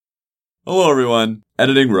Hello everyone,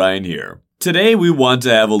 Editing Ryan here. Today we want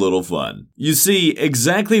to have a little fun. You see,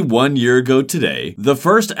 exactly 1 year ago today, the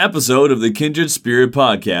first episode of the Kindred Spirit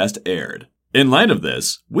podcast aired. In light of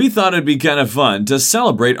this, we thought it'd be kind of fun to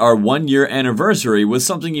celebrate our 1 year anniversary with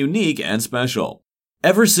something unique and special.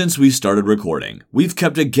 Ever since we started recording, we've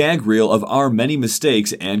kept a gag reel of our many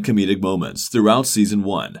mistakes and comedic moments throughout season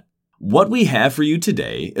 1. What we have for you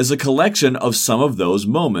today is a collection of some of those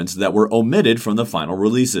moments that were omitted from the final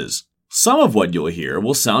releases. Some of what you'll hear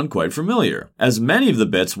will sound quite familiar, as many of the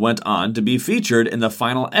bits went on to be featured in the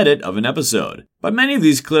final edit of an episode, but many of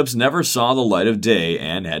these clips never saw the light of day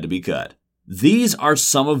and had to be cut. These are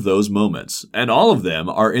some of those moments, and all of them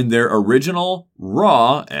are in their original,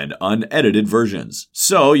 raw, and unedited versions.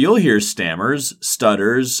 So you'll hear stammers,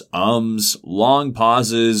 stutters, long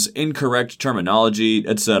pauses, incorrect terminology,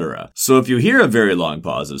 etc. So if you hear a very long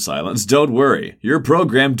pause of silence, don't worry, your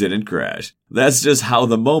program didn't crash. That's just how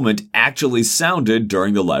the moment actually sounded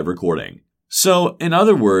during the live recording. So, in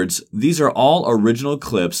other words, these are all original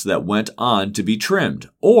clips that went on to be trimmed,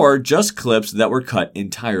 or just clips that were cut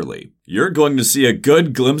entirely. You're going to see a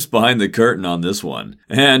good glimpse behind the curtain on this one,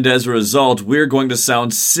 and as a result, we're going to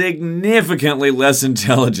sound significantly less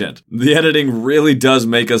intelligent. The editing really does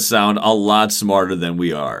make us sound a lot smarter than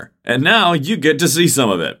we are. And now you get to see some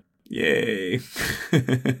of it. Yay.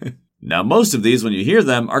 Now, most of these, when you hear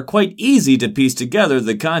them, are quite easy to piece together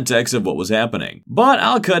the context of what was happening. But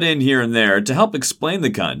I'll cut in here and there to help explain the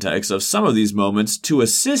context of some of these moments to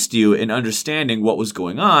assist you in understanding what was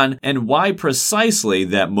going on and why precisely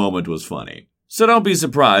that moment was funny. So don't be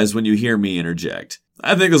surprised when you hear me interject.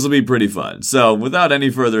 I think this will be pretty fun. So, without any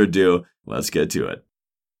further ado, let's get to it.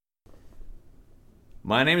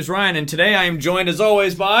 My name is Ryan, and today I am joined as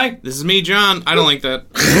always by... This is me, John. I don't like that.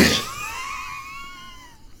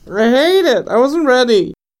 I hate it. I wasn't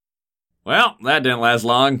ready. Well, that didn't last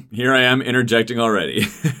long. Here I am interjecting already.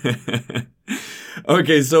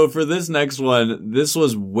 Okay, so for this next one, this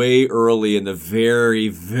was way early in the very,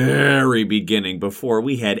 very beginning before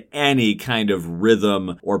we had any kind of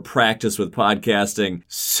rhythm or practice with podcasting.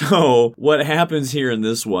 So what happens here in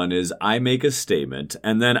this one is I make a statement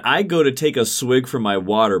and then I go to take a swig from my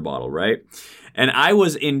water bottle, right? And I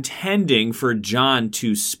was intending for John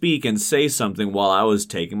to speak and say something while I was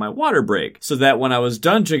taking my water break, so that when I was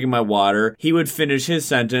done drinking my water, he would finish his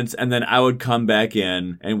sentence and then I would come back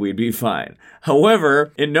in and we'd be fine.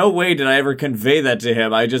 However, in no way did I ever convey that to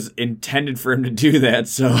him. I just intended for him to do that,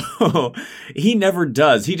 so he never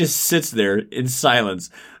does. He just sits there in silence.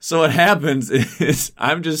 So what happens is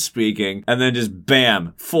I'm just speaking and then just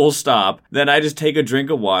bam, full stop. Then I just take a drink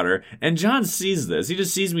of water and John sees this. He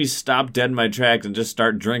just sees me stop dead in my tracks and just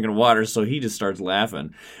start drinking water, so he just starts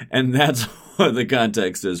laughing. And that's what the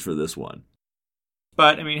context is for this one.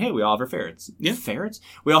 But, I mean, hey, we all have our favorites. Yeah. Favorites?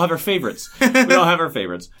 We all have our favorites. We all have our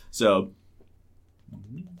favorites. So...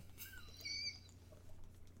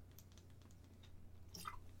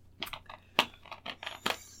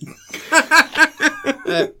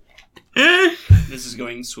 This is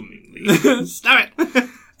going swimmingly. Stop it!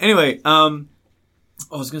 Anyway, I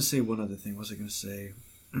was going to say one other thing. What was I going to say?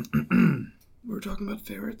 We were talking about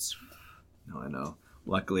ferrets. No, I know.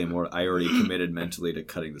 Luckily, I already committed mentally to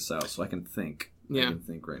cutting this out, so I can think. Yeah. I can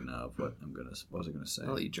think right now of what was I going to say?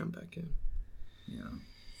 I'll let you jump back in. Yeah.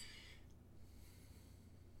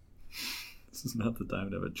 This is not the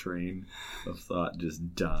time to have a train of thought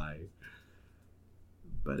just die.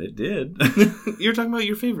 But it did. You're talking about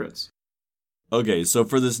your favorites. Okay, so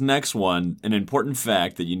for this next one, an important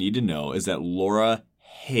fact that you need to know is that Laura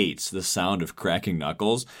hates the sound of cracking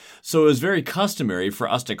knuckles. So it was very customary for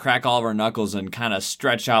us to crack all of our knuckles and kind of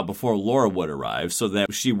stretch out before Laura would arrive so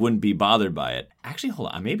that she wouldn't be bothered by it. Actually, hold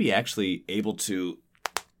on. I may be actually able to...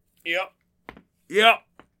 Yep.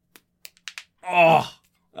 Oh,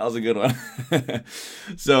 that was a good one.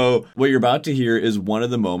 So what you're about to hear is one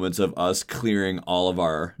of the moments of us clearing all of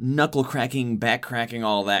our knuckle cracking, back cracking,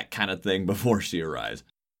 all that kind of thing before she arrives.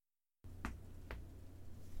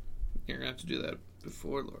 You're going to have to do that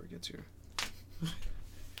before Laura gets here.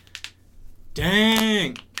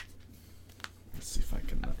 Dang! Let's see if I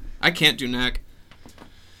can... I can't do neck.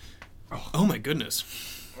 Oh my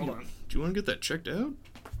goodness. Hold on. Do you want to get that checked out?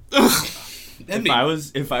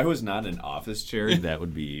 If I was not an office chair, that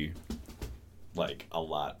would be like a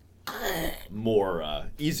lot more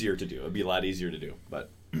easier to do. It'd be a lot easier to do.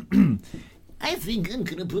 But I think I'm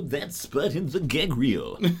gonna put that spot in the gag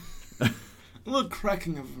reel. A little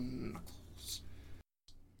cracking of knuckles.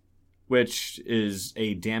 Which is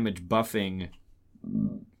a damage buffing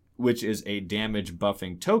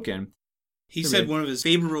token. He said one of his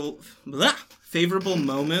favorable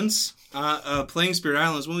moments Playing Spirit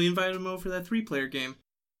Islands. Well, we invited him over for that 3-player game.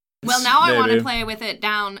 Well, now I want to Maybe. play with it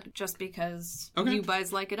down just because Okay. you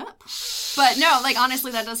guys like it up. But no, like,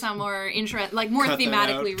 honestly, that does sound more more Cut that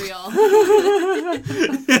thematically real.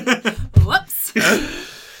 Whoops.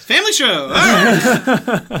 Family show! All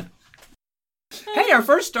right. Hey, our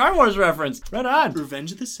first Star Wars reference. Right on.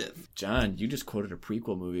 Revenge of the Sith. John, you just quoted a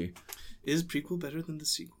prequel movie. Is prequel better than the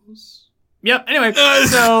sequels? Yep. Anyway,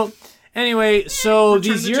 so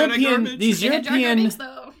these the Jedi European, garbage. these Jar Jar European, Binks,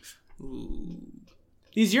 though.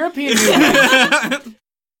 these European movies.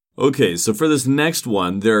 Okay, so for this next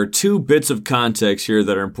one, there are 2 bits of context here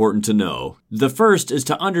that are important to know. The first is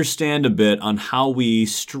to understand a bit on how we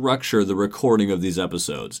structure the recording of these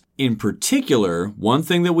episodes. In particular, one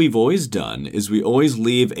thing that we've always done is we always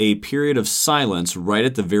leave a period of silence right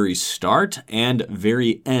at the very start and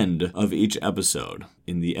very end of each episode.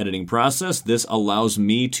 In the editing process, this allows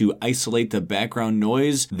me to isolate the background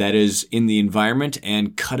noise that is in the environment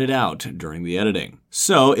and cut it out during the editing.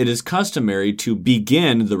 So it is customary to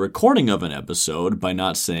begin the recording of an episode by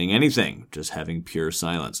not saying anything, just having pure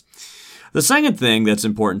silence. The second thing that's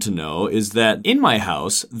important to know is that in my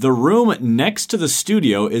house, the room next to the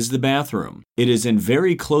studio is the bathroom. It is in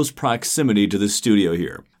very close proximity to the studio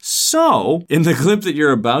here. So, in the clip that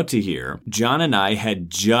you're about to hear, John and I had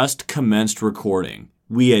just commenced recording.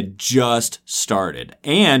 We had just started,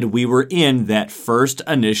 and we were in that first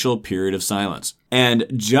initial period of silence. And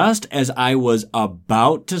just as I was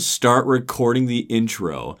about to start recording the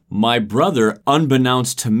intro, my brother,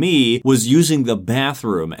 unbeknownst to me, was using the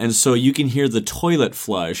bathroom, and so you can hear the toilet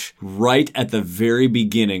flush right at the very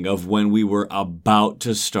beginning of when we were about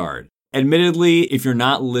to start. Admittedly, if you're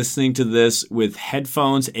not listening to this with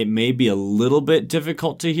headphones, it may be a little bit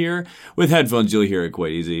difficult to hear. With headphones, you'll hear it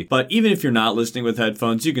quite easy. But even if you're not listening with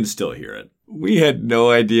headphones, you can still hear it. We had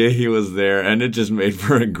no idea he was there, and it just made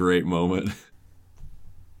for a great moment.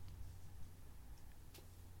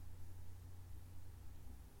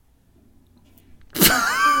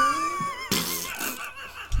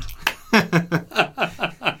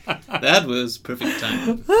 That was perfect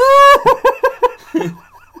time.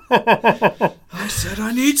 I said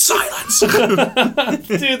I need silence.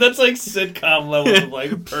 Dude, that's like sitcom levels of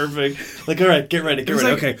like perfect. Like, all right, get ready. like-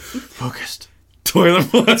 Okay, focused. Toilet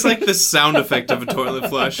flush. It's like the sound effect of a toilet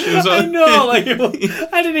flush. It was I know, like,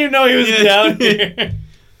 I didn't even know he was down here.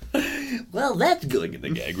 Well, that's going in the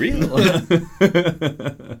gag reel.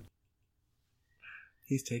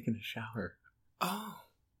 He's taking a shower. Oh.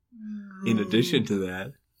 In addition to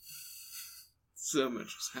that. So much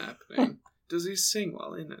is happening. Does he sing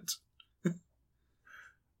while in it?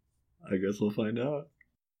 I guess we'll find out.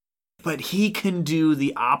 But he can do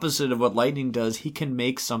the opposite of what lightning does. He can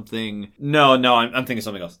make something... No, I'm thinking of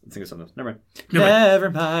something else. Never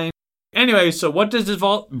mind. Anyway, so what does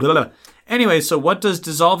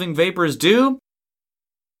dissolving vapors do?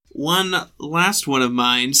 One last one of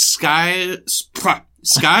mine. Sky's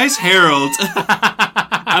Herald.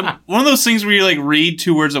 One of those things where you like read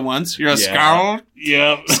 2 words at once. You're a Scarl.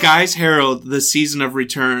 Yeah. Sky's Herald, the season of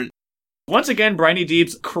return. Once again, Briny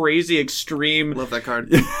Deep's crazy extreme... Love that card.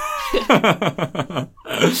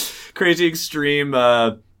 crazy extreme...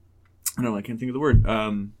 I can't think of the word.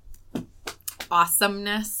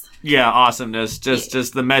 Awesomeness. Yeah, awesomeness.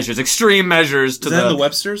 Just the measures. Extreme measures to Is that in the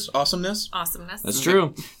Webster's? Awesomeness? Awesomeness. That's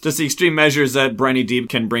true. Just the extreme measures that Briny Deep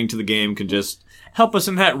can bring to the game can just help us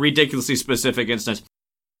in that ridiculously specific instance.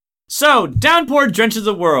 So, downpour drenches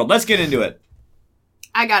the world. Let's get into it.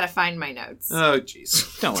 I gotta find my notes. Oh,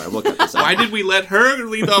 jeez. Don't worry, we'll cut this out. Why did we let her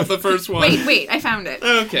lead off the first one? Wait, I found it.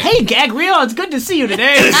 Okay. Hey, Gag Reel, it's good to see you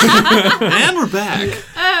today. And we're back.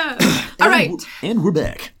 All right. And we're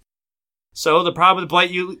back. So, the problem with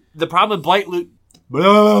blight Let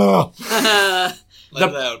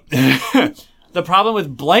it out. the problem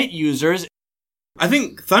with blight users... I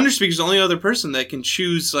think Thunderspeaker's is the only other person that can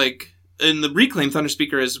choose, like, in the Reclaim,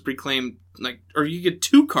 Thunderspeaker is reclaimed, like, or you get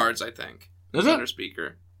 2 cards, I think. Is it?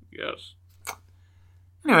 Thunderspeaker. Yes.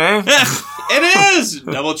 Anyway. It is!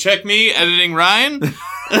 Double check me, editing Ryan.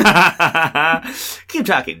 Keep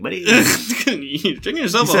talking, buddy. You're digging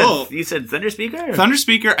yourself a hole. You said Thunderspeaker?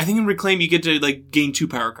 Thunderspeaker, I think in Reclaim you get to, like, gain 2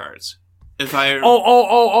 power cards. If I...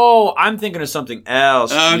 Oh, I'm thinking of something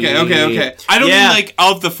else. Okay. I don't mean, like,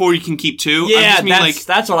 of the 4 you can keep 2. Yeah, I just mean,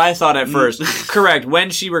 that's what I thought at first. Correct. When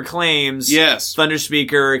she reclaims, yes.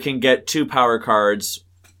 Thunderspeaker can get 2 power cards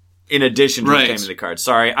in addition to Right. reclaiming the cards.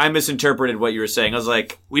 Sorry, I misinterpreted what you were saying. I was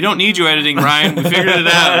like... We don't need you editing, Ryan. We figured it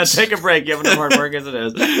out. Take a break. You have enough hard work as it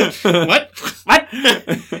is. What? What?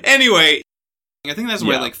 Anyway, I think that's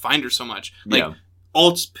why Yeah. I like Finder so much. Like, Yeah.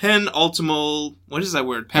 penultimal. What is that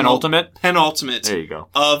word? Penultimate? Penultimate. There you go.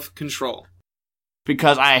 Of control.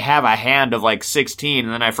 Because I have a hand of like 16,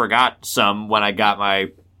 and then I forgot some when I got my...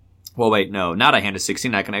 Well, wait, no, not a hand of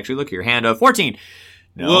 16. I can actually look here. Hand of 14.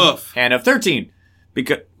 No. Woof. Hand of 13.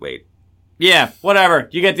 Wait. Yeah, whatever.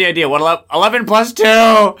 You get the idea. What? 11 plus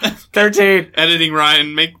 2. 13. Editing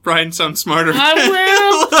Ryan. Make Ryan sound smarter.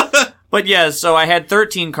 I will. But yeah, so I had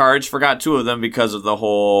 13 cards. Forgot 2 of them because of the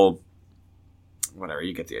whole... Whatever,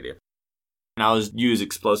 you get the idea. And I was using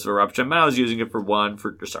Explosive Eruption, but I was using it for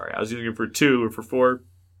I was using it for 2 or for 4.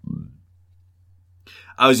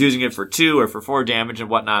 I was using it for 2 or for 4 damage and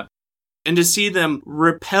whatnot. And to see them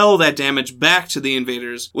repel that damage back to the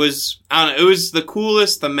invaders was, I don't know, it was the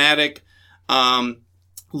coolest thematic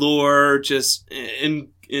lore, just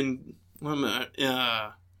what am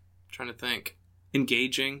I, trying to think.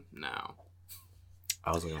 Engaging? No.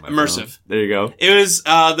 I was looking at my immersive. phone. There you go. It was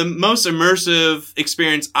the most immersive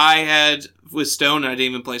experience I had with Stone, and I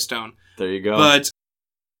didn't even play Stone. There you go. But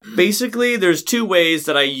basically, there's 2 ways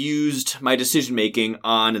that I used my decision making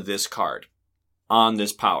on this card, on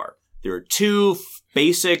this power. There are 2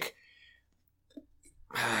 basic...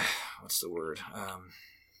 what's the word?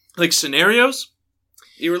 like scenarios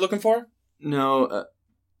you were looking for? No,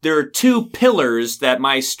 there are 2 pillars that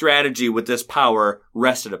my strategy with this power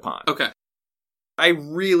rested upon. Okay. I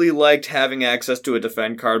really liked having access to a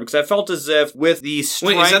defend card because I felt as if with the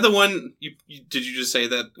strength... Wait, is that the one... Did you just say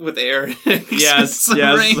that with air? Yes.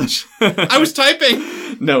 Range? I was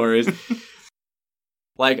typing. No worries.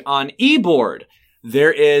 Like on E-board,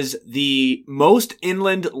 there is the most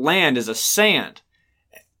inland land is a sand.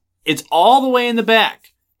 It's all the way in the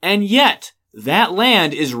back. And yet, that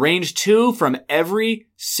land is range 2 from every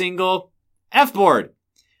single F-board.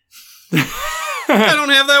 I don't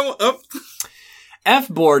have that one. Oh.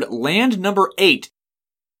 F-board, land number 8.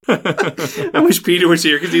 I wish Peter was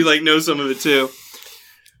here because he knows some of it too.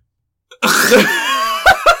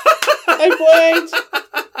 I played.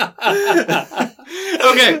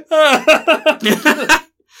 Okay.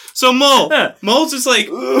 So Mole's just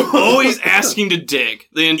always asking to dig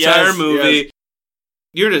the entire movie. Yes.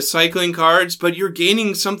 You're just cycling cards, but you're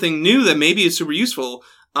gaining something new that maybe is super useful.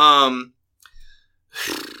 Time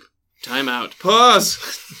out.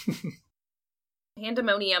 Pause.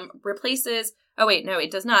 Pandemonium replaces... Oh, wait, no,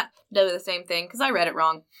 it does not do the same thing, because I read it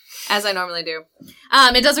wrong, as I normally do.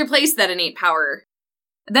 It does replace that innate power.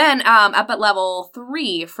 Then, up at level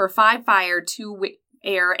 3, for 5 fire, 2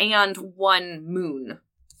 air, and 1 moon.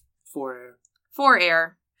 4 air. 4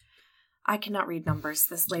 air. I cannot read numbers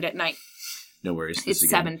this late at night. No worries. It's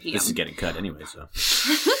 7 p.m. This is getting cut anyway, so...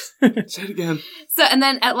 Say it again. So, and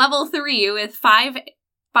then at level 3, with 5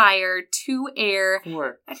 fire, 2 air...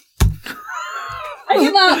 4. I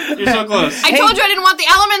give up. You're so close. I told you I didn't want the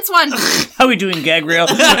elements one. How are we doing, Gag Reel?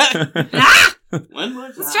 Let's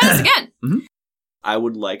try this again. Mm-hmm. I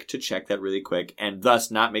would like to check that really quick and thus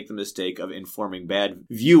not make the mistake of informing bad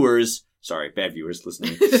viewers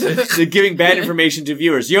listening. Giving bad information to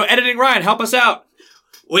viewers. Yo, Editing Ryan, help us out.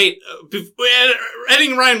 Wait,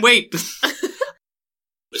 Editing Ryan, wait.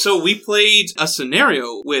 So we played a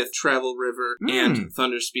scenario with Travel River and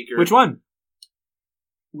Thunder Speaker. Which one?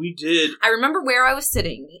 We did. I remember where I was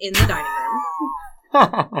sitting in the dining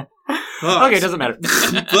room. Okay, doesn't matter.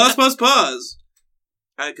 Pause.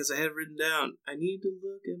 Because I had it written down. I need to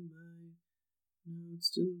look at my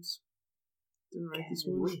notes. Didn't write this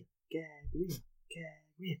one.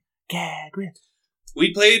 Gag Reel.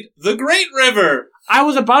 We played The Great River. I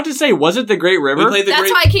was about to say, was it The Great River? That's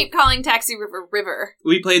why I keep calling Taxi River.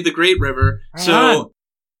 We played The Great River.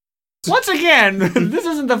 Once again, this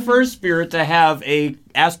isn't the first spirit to have a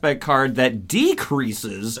aspect card that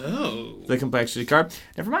decreases the complexity card.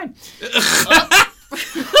 Never mind.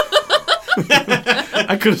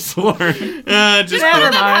 I could have sworn. Just never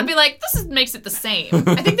mind. I'd be like, this makes it the same.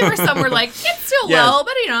 I think there were some where it's still low,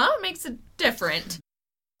 but it makes it different.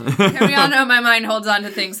 And we all know my mind holds on to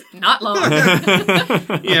things not low.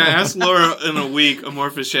 Yeah, ask Laura in a week.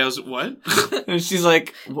 Amorphous Shadows, what? And she's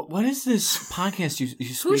like, what is this podcast you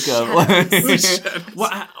speak of?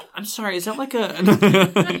 What? I'm sorry, is that like a...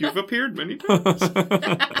 You've appeared many times.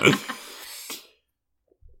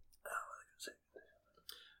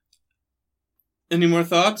 Any more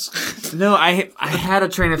thoughts? No, I had a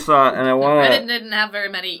train of thought, and I want to... Reddit didn't have very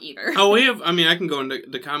many either. Oh, I can go into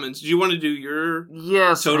the comments. Do you want to do your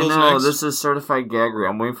totals I know. next? This is Certified Gag Reel.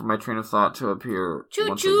 I'm waiting for my train of thought to appear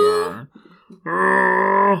once Choo-choo. again.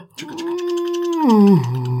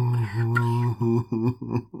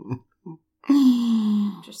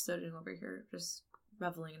 Just sitting over here, just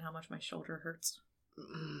reveling in how much my shoulder hurts.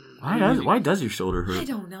 Why does your shoulder hurt? I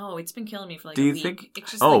don't know. It's been killing me for like Do a you week. think?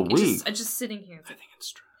 It's just week. I'm just sitting here. I think it's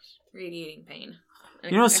stress. Radiating pain.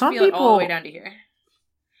 You know, some I feel it all the way people- down to here.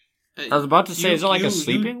 I was about to say, is it like a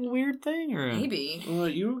sleeping weird thing? Or Maybe. Well,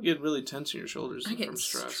 you get really tense in your shoulders I get from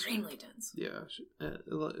stress. extremely tense. Yeah.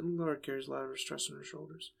 Laura carries a lot of stress on her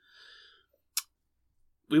shoulders.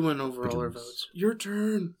 We went over all our votes. Your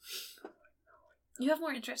turn. You have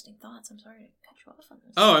more interesting thoughts. I'm sorry to cut you off on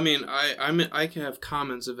this. Oh, I mean, I can have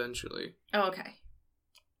comments eventually. Oh, okay.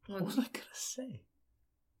 what was I gonna say?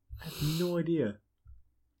 I have no idea.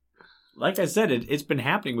 Like I said, it's been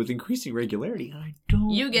happening with increasing regularity, and I don't.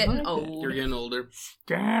 You getting like old. it. You're getting older.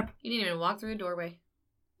 Stop. You didn't even walk through a doorway.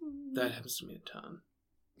 That happens to me a ton.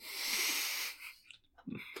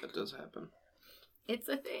 That does happen. It's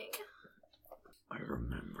a thing. I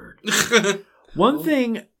remembered. One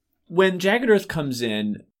thing, when Jagged Earth comes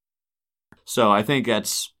in, so I think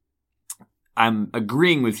I'm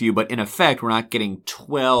agreeing with you, but in effect, we're not getting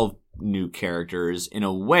 12 new characters. In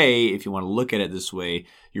a way, if you want to look at it this way,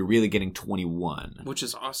 you're really getting 21. Which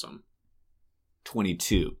is awesome.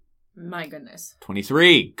 22. My goodness.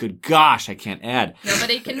 23. Good gosh, I can't add.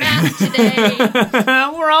 Nobody can math today.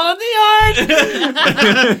 We're all in the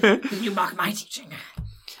art. You mock my teaching.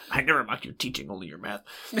 I never mock your teaching, only your math.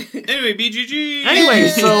 Anyway, BGG. Anyway,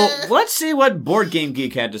 so let's see what Board Game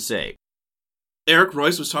Geek had to say. Eric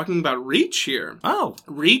Royce was talking about Reach here. Oh.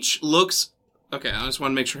 Reach looks... Okay, I just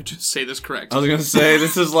want to make sure I just say this correct. I was going to say,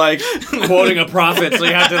 this is like quoting a prophet, so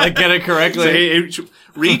you have to get it correctly. So,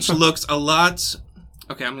 Reach looks a lot...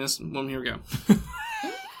 Okay, I'm just... Well, here we go.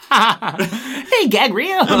 Hey, Gag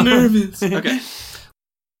Reel. I'm nervous. Okay.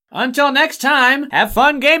 Until next time, have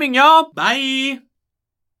fun gaming, y'all. Bye.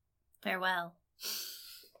 Farewell.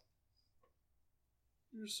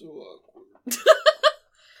 You're so awkward.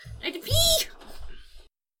 I had to pee.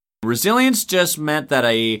 Resilience just meant that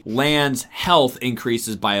a land's health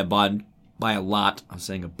increases by a lot. I'm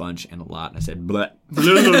saying a bunch and a lot, and I said bleh.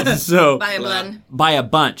 So Bye, Blun. by a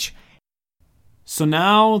bunch. So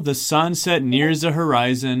now the sunset nears the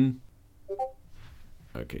horizon.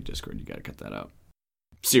 Okay, Discord, you gotta cut that out.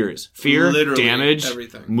 Serious. Fear, Literally damage,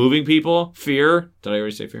 everything. moving people, fear. Did I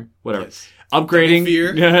already say fear? Whatever. Yes. Upgrading. Double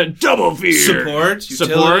fear. Double fear. Support. Support.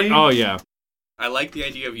 Utility. Oh, yeah. I like the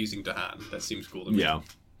idea of using Dahan. That seems cool to me. Yeah.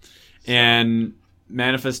 And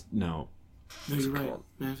manifest. No. No, you're right.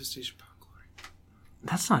 Manifestation, power, glory.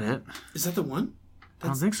 That's not it. Is that the one? I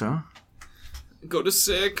don't think so. Go to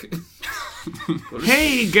Sick.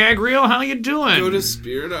 Hey, Gag Reel, how you doing? Go to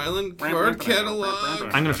Spirit Island card catalog. I'm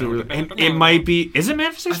gonna feel really. And it might be. Is it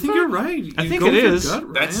manifestation? I think you're right. I think go it with your is.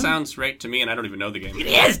 gut, That Ryan. sounds right to me, and I don't even know the game. It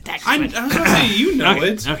is. I was gonna say you know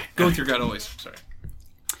Okay, it. okay. Go with your gut always. Sorry.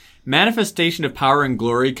 Manifestation of power and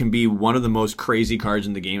glory can be one of the most crazy cards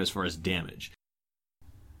in the game as far as damage.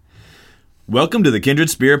 Welcome to the Kindred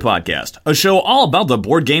Spirit Podcast, a show all about the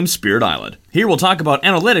board game Spirit Island. Here we'll talk about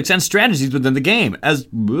analytics and strategies within the game.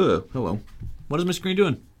 Hello. What is my screen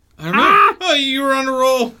doing? I don't know. Oh, you were on a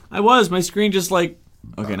roll. I was. My screen just like...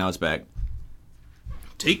 Okay, now it's back.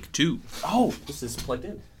 Take 2. Oh, this is plugged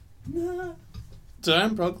in. Did I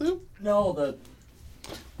unplug you? No,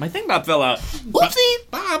 my thing about fell out. Whoopsie!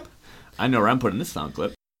 Bob. I know where I'm putting this sound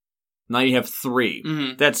clip. Now you have 3.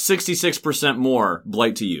 Mhm. That's 66% more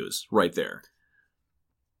blight to use right there.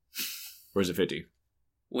 Or is it 50?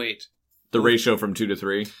 Wait. The ratio from 2 to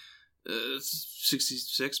 3.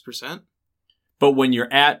 66%? But when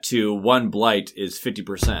you're at 2, 1 blight is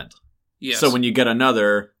 50%. Yes. So when you get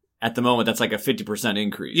another, at the moment, that's like a 50%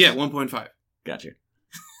 increase. Yeah, 1.5. Gotcha.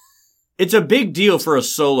 It's a big deal for a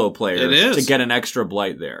solo player It is. to get an extra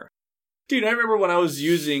blight there. Dude, I remember when I was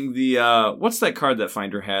using the, what's that card that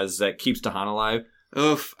Finder has that keeps Dahan alive?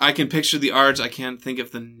 Oof, I can picture the art. I can't think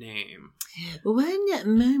of the name.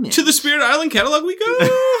 One moment. To the Spirit Island catalog we go!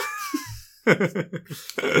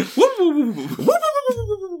 Whoop, whoop, whoop,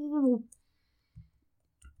 whoop.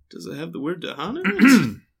 Does it have the word Dahan in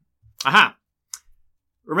it? Aha.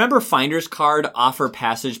 Remember Finder's card, Offer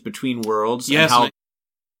Passage Between Worlds? and Yes. how-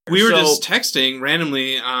 We were So- just texting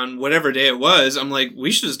randomly on whatever day it was. I'm like,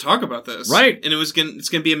 we should just talk about this. Right. And it's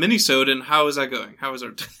gonna be a mini-sode, and how is that going? How is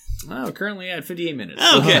our... Well, currently at 58 minutes.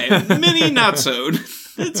 Okay, mini not-sode.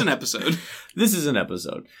 It's an episode. This is an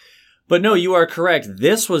episode. But no, you are correct.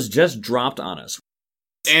 This was just dropped on us.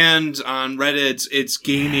 And on Reddit, it's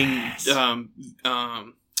gaining... Yes. On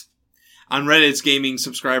Reddit, it's gaining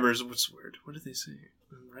subscribers. What's the word? What did they say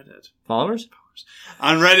on Reddit? Followers?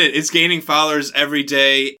 On Reddit, it's gaining followers every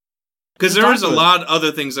day. Because there was a lot of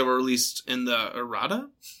other things that were released in the errata?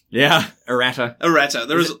 Yeah, errata. Errata.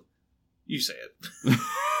 There was... You say it.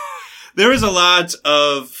 There was a lot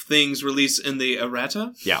of things released in the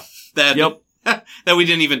errata. Yeah. That we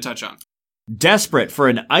didn't even touch on. Desperate for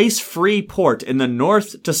an ice-free port in the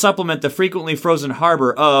north to supplement the frequently frozen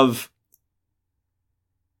harbor of...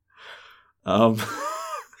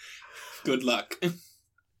 Good luck.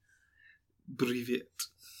 Brevet.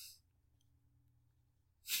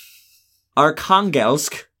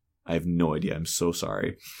 Arkhangelsk. I have no idea. I'm so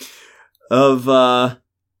sorry. Of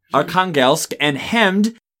Arkhangelsk and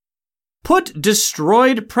hemmed. Put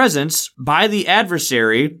destroyed presence by the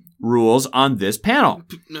adversary rules on this panel.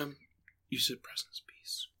 You said presence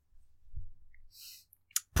beast.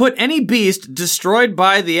 Put any beast destroyed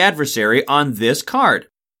by the adversary on this card.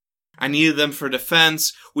 I needed them for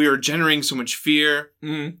defense. We were generating so much fear.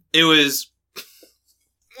 Mm. It was...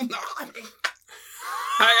 I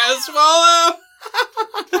gotta swallow!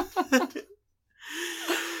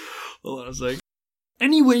 Hold on a sec.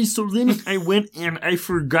 Anyway, so then I went and I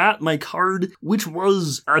forgot my card, which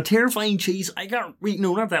was a terrifying chase. Wait,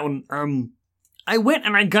 no, not that one. I went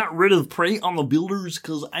and I got rid of Prey on the Builders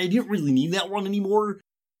because I didn't really need that one anymore.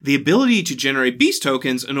 The ability to generate beast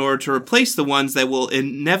tokens in order to replace the ones that will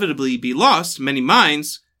inevitably be lost, many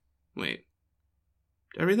minds. Wait.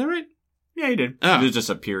 Did I read that right? Yeah, you did. Oh. There's just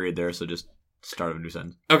a period there, so just start of a new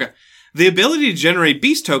sentence. Okay. The ability to generate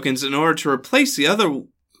beast tokens in order to replace the other...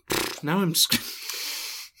 Now I'm...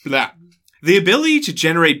 Blah. The ability to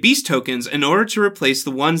generate beast tokens in order to replace the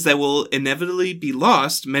ones that will inevitably be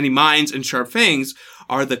lost, many minds and sharp fangs,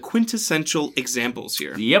 are the quintessential examples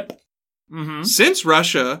here. Yep. Mm-hmm. Since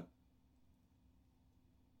Russia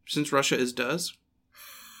is does.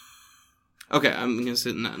 Okay, I'm gonna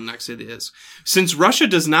say not say the is. Since Russia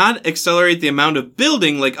does not accelerate the amount of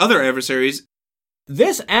building like other adversaries,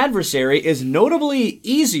 this adversary is notably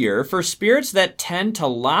easier for spirits that tend to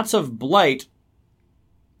lots of blight.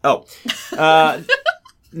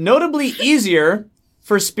 Notably easier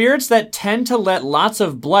for spirits that tend to let lots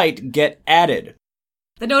of blight get added.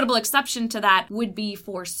 The notable exception to that would be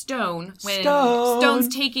for stone, when stone's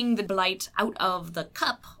taking the blight out of the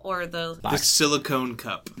cup or the silicone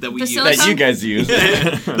cup that we The use. silicone- That you guys use.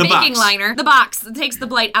 The baking box. liner. The box that takes the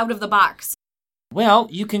blight out of the box. Well,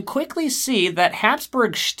 you can quickly see that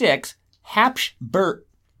Habsburg's shtick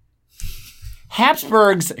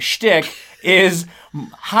is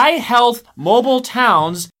high health mobile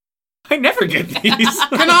towns. I never get these.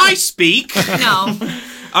 Can I speak? No.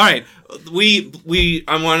 All right,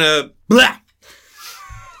 I want to. Blah.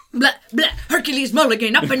 Blah, blah. Hercules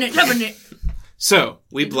Mulligan, up in it, loving it. So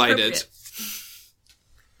we blighted.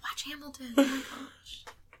 Watch Hamilton. Oh my gosh.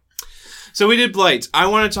 So we did blight. I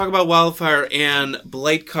want to talk about wildfire and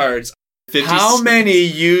blight cards. 50, How many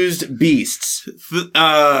used beasts? What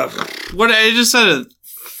I just said.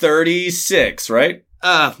 36, right?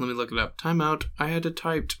 Let me look it up. Timeout. I had to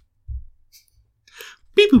type.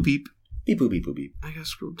 Beep boop beep. Beep boop beep boop beep. I gotta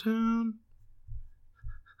scroll down.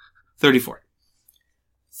 34.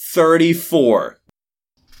 34.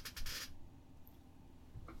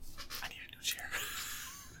 I need a new chair.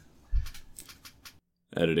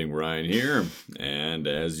 Editing Ryan here, and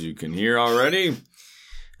as you can hear already,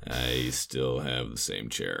 I still have the same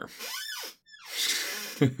chair.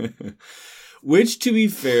 Which, to be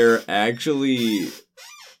fair, actually...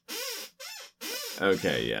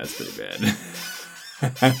 Okay, yeah, it's pretty bad.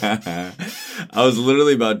 I was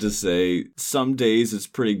literally about to say, some days it's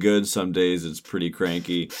pretty good, some days it's pretty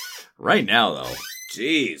cranky. Right now, though,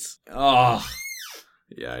 jeez. Oh,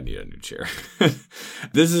 yeah, I need a new chair.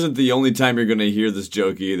 This isn't the only time you're going to hear this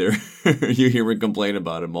joke either. You hear me complain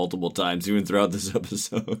about it multiple times, even throughout this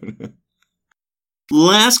episode.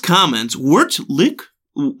 Last comments. Wait,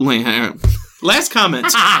 hang on. Last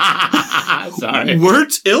comments. Sorry.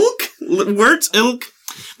 Wirt ilk.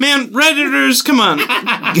 Man, Redditors, come on.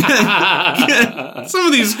 Some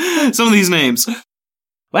of these names.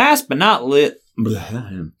 Last but not least.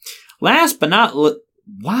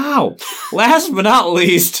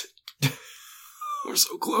 We're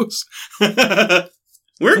so close.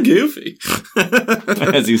 We're goofy.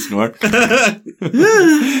 As you snort. Let's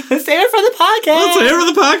save it for the podcast. Let's save it for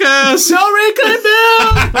the podcast. No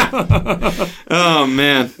reclaim. Oh,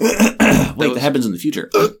 man. Wait, that happens in the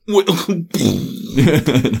future.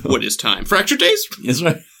 What is time? Fracture days? That's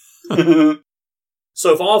right.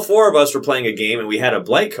 So if all four of us were playing a game and we had a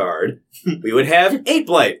blight card, we would have 8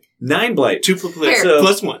 blight, 9 blight. 2 Fair.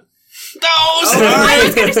 plus 1. No! I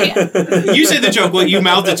was gonna say it. You say the joke. Well, you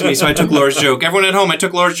mouthed it to me, so I took Laura's joke. Everyone at home, I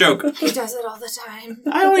took Laura's joke. He does it all the time.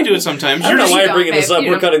 I only do it sometimes. I don't know why I'm don't, bringing this babe. up. You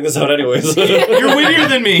We're don't. cutting this out anyways. You're wittier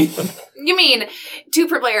than me. You mean 2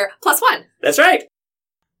 per player plus 1. That's right.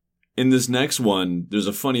 In this next one, there's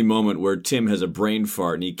a funny moment where Tim has a brain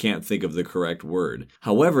fart and he can't think of the correct word.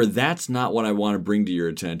 However, that's not what I want to bring to your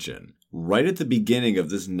attention. Right at the beginning of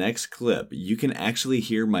this next clip, you can actually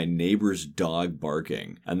hear my neighbor's dog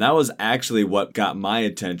barking. And that was actually what got my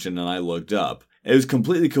attention and I looked up. It was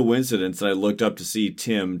completely coincidence that I looked up to see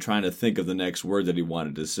Tim trying to think of the next word that he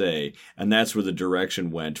wanted to say, and that's where the direction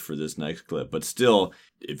went for this next clip. But still,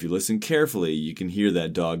 if you listen carefully, you can hear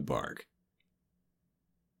that dog bark.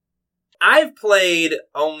 I've played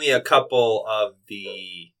only a couple of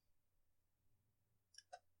the...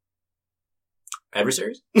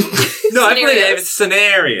 Adversaries? No, I've played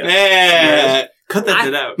scenarios. Yeah. Cut that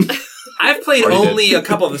bit out. I've played only a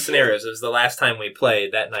couple of the scenarios. It was the last time we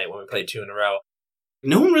played that night when we played 2 in a row.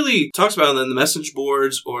 No one really talks about it in the message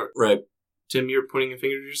boards or... Right. Tim, you're pointing a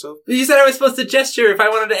finger to yourself? You said I was supposed to gesture if I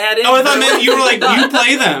wanted to add in. Oh, I thought meant you were like, you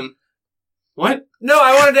play them. What? No,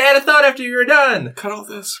 I wanted to add a thought after you were done. Cut all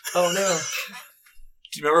this. Oh, no.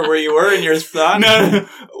 Do you remember where you were in your thought? No,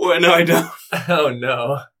 I don't. Oh,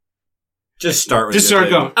 no. Just start with Just start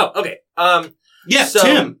going. Oh, okay. Yeah, so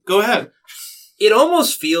Tim, go ahead. It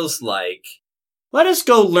almost feels like... Let us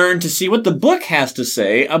go learn to see what the book has to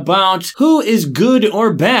say about who is good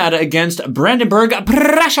or bad against Brandenburg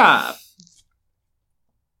Prussia.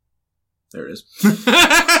 There it is.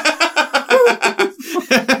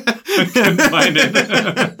 Couldn't find it.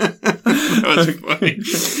 That was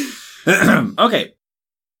funny. Okay.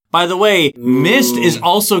 By the way, Mist is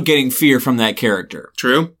also getting fear from that character.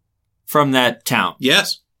 True. From that town.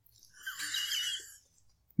 Yes.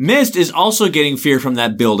 Mist is also getting fear from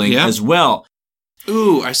that building as well.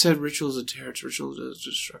 Ooh, I said rituals of terror. It's rituals of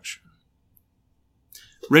destruction.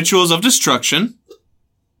 Rituals of destruction.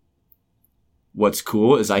 What's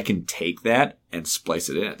cool is I can take that and splice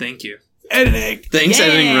it in. Thank you. Editing. Thanks,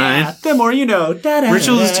 editing, Ryan. The more you know. Da-da.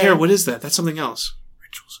 Rituals of terror. What is that? That's something else.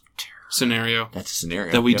 Rituals of terror. Scenario. That's a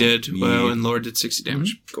scenario. That we did. Well, and Lord did 60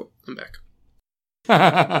 damage. Mm-hmm. Cool. I'm back.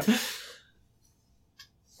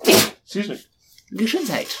 Excuse me.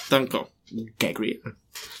 Gesundheit. Thank you. Gag Reel.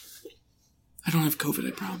 I don't have COVID,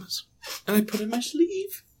 I promise. And I put it in my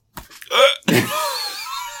sleeve.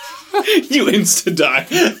 You insta-die.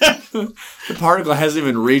 The particle hasn't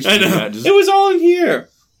even reached I know. me yet. It was all in here.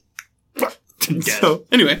 So,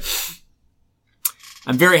 anyway.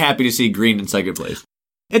 I'm very happy to see Green in second place.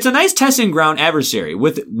 It's a nice testing ground adversary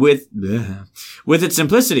with its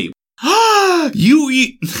simplicity. You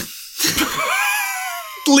eat...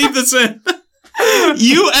 Leave this in.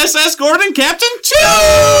 USS Gordon Captain 2!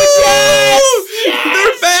 Yes!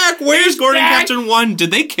 They're back! Where's Gordon Captain 1? Did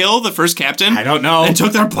they kill the first captain? I don't know. And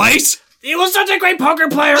took their place? He was such a great poker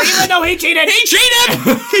player, even though he cheated. He cheated!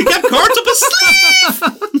 He kept cards up his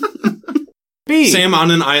sleeve! B. Say I'm on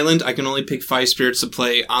an island, I can only pick 5 spirits to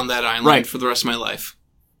play on that island for the rest of my life.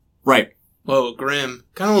 Right. Whoa, grim.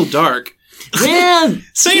 Kind of a little dark. Man!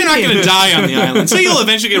 Say you're not going to die on the island. Say you'll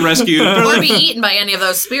eventually get rescued. Or be eaten by any of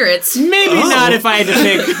those spirits. Maybe not if I had to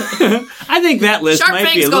pick. I think that list Sharp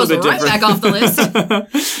might be a Fangs little goes bit right different. back off the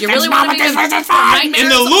list. You really want to be In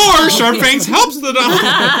the lore, Sharp Fangs helps the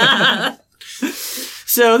dog.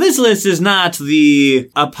 So this list is not the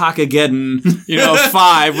Apocageddon,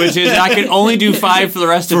 5, which is I can only do 5 for the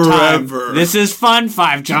rest of time. This is fun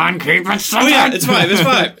 5, John. Keep it simple. Oh yeah, it's 5. It's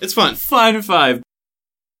 5. It's fun. Fun 5.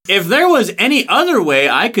 If there was any other way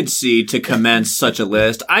I could see to commence such a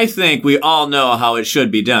list, I think we all know how it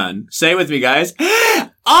should be done. Say it with me, guys.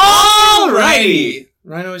 Alrighty!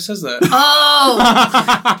 Ryan always says that.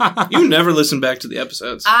 Oh! You never listen back to the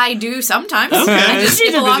episodes. I do sometimes. Okay. I just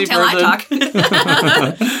skip along till I talk.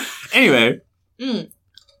 Anyway.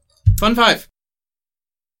 Fun 5.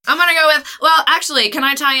 I'm gonna go with, well, actually, can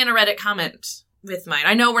I tie in a Reddit comment with mine?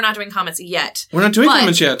 I know we're not doing comments yet. We're not doing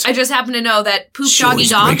comments yet. I just happen to know that Poop Doggy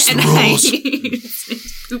Dog and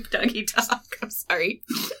Poop Doggy Dog. I'm sorry.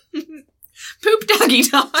 Poop Doggy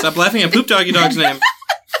Dog. Stop laughing at Poop Doggy Dog's name.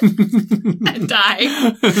 And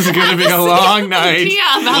die. This is going to be a long night.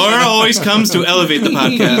 Laura always comes to elevate the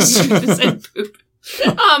podcast. Just said poop.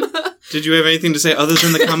 Did you have anything to say other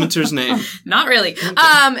than the commenter's name? Not really.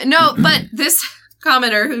 No, but this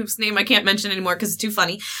commenter, whose name I can't mention anymore because it's too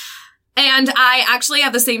funny, and I actually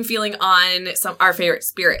have the same feeling on our favorite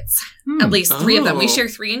spirits. At least 3 of them. We share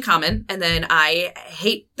 3 in common, and then I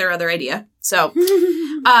hate their other idea. So,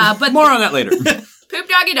 but more on that later. Poop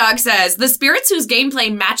Doggy Dog says, the spirits whose gameplay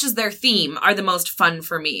matches their theme are the most fun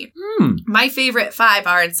for me. My favorite 5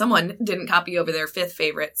 are, and someone didn't copy over their 5th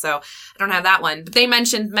favorite, so I don't have that one. But they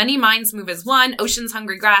mentioned Many Minds Move as 1, Ocean's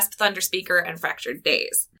Hungry Grasp, Thunder Speaker, and Fractured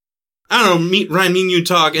Days. I don't know, Ryan, me and you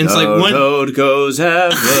talk, and it's like one... road goes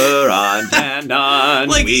ever on and on.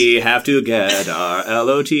 Like- we have to get our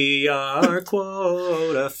LOTR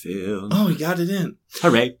quota filled. Oh, we got it in.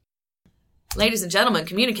 Hooray. Ladies and gentlemen,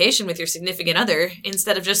 communication with your significant other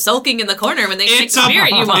instead of just sulking in the corner when they take It's the spirit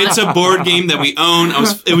you want. It's a board game that we own.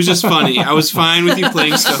 It was just funny. I was fine with you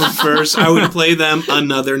playing Stone first. I would play them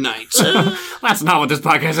another night. That's not what this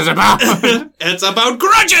podcast is about. It's about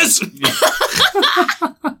grudges!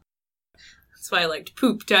 That's why I liked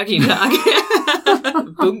Poop Talkie Dog.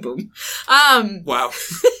 Boom, boom. Wow.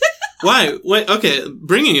 Why? Wait, okay,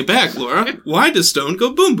 bringing it back, Laura. Why does Stone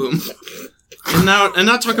go boom boom? And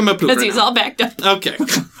not talking about poop Because right he's now. all backed up. Okay.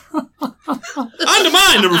 On to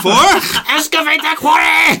mine, number 4. Excavate the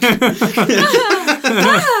quarry!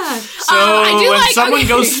 So, I do when like- someone okay.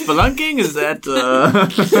 goes spelunking, is that,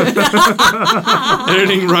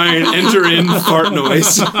 Editing Ryan, enter in fart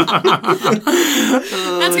noise. That's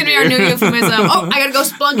going to be our new euphemism. Oh, I got to go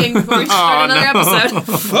splunking before we start another episode.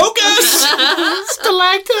 Focus!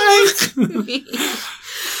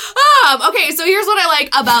 Okay, so here's what I like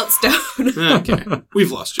about Stone. Okay,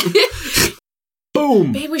 we've lost you.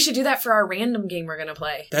 boom! Maybe we should do that for our random game we're going to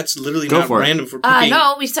play. That's literally Go not for it. random for picking.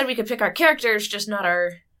 No, we said we could pick our characters, just not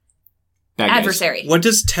our Bad guys. adversary. What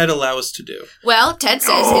does Ted allow us to do? Well, Ted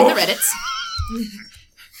says in the Reddits.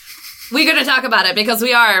 We're going to talk about it because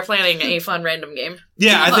we are planning a fun random game.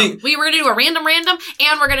 Yeah, I think... we were going to do a random,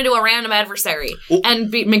 and we're going to do a random adversary. Oh.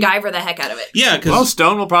 And MacGyver the heck out of it. Yeah, because... Well,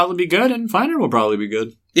 Stone will probably be good, and Finder will probably be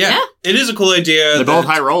good. Yeah, it is a cool idea. They're both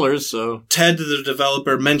that high rollers, so... Ted, the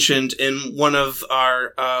developer, mentioned in one of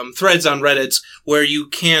our threads on Reddit where you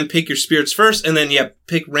can pick your spirits first and then,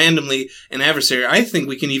 pick randomly an adversary. I think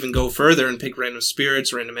we can even go further and pick random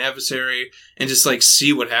spirits, random adversary, and just,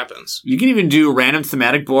 see what happens. You can even do random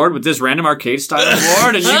thematic board with this random arcade style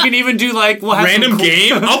board, and you can even do, we'll have Random some cool-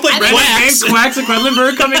 game? I'll play Quacks! Quacks and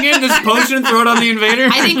Quedlinburg coming in, this potion and throw it on the invader.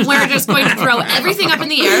 I think we're just going to throw everything up in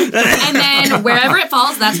the air, and then wherever it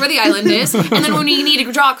falls, that's where the island is. And then when we need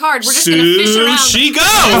to draw a card, we're just going to fish around. She go!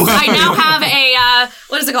 I now have a,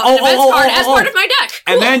 what is it called? Defense card as part of my deck.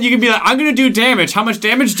 Cool. And then you can be like, I'm going to do damage. How much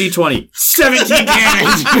damage? D20. 17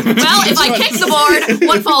 damage. Well, if I kick the board,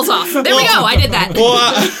 one falls off. There we go. I did that.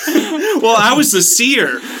 Well, I was the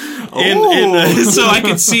seer. So I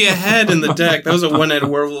could see ahead in the deck. That was a one-eyed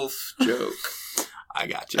werewolf joke. I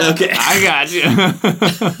got you. Okay. I got you.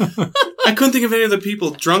 I couldn't think of any other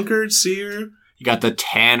people. Drunkard, seer. You got the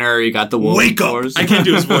Tanner. You got the Wolf. Wake up! Force. I can't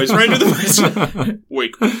do his voice. Ryan, do the voice.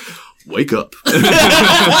 Wake up. Wake up.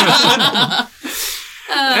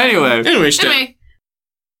 Anyway, Steph. Anyway.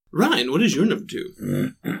 Ryan, what is your number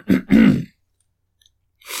 2?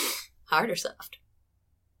 Hard or soft?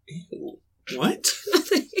 Ew. What?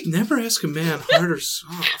 Never ask a man hard or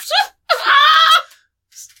soft.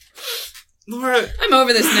 Laura. I'm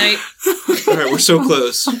over this night. All right, we're so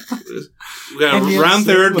close. We got round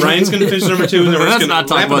 3rd. Ryan's going to finish number 2, and then we're Let's just not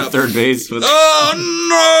going to talk wrap it about up. third base. Oh,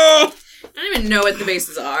 no! I don't even know what the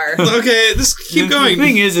bases are. Okay, just keep going. The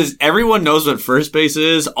thing is everyone knows what first base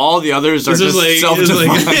is. All the others are This is just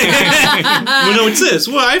self-defined. well, no, it's this.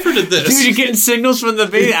 Well, I've heard of this. Dude, you're getting signals from the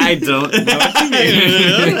base. I don't know what you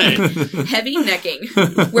mean. Heavy necking,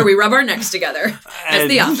 where we rub our necks together. That's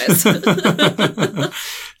the office.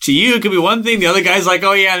 To you, it could be one thing. The other guy's like,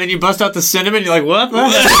 oh, yeah. And then you bust out the cinnamon. You're like, what?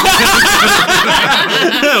 What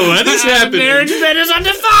is happening? Marriage bed is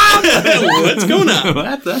undefiled. What's going on?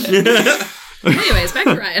 What the heck? Anyways, back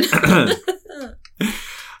to Ryan.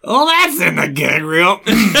 Oh, that's in the gag reel.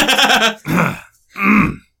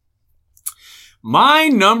 My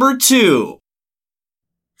number 2.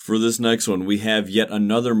 For this next one, we have yet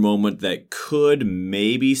another moment that could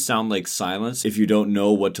maybe sound like silence if you don't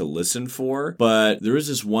know what to listen for. But there was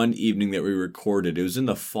this one evening that we recorded. It was in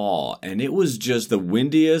the fall, and it was just the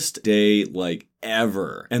windiest day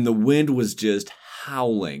ever. And the wind was just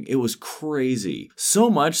howling. It was crazy.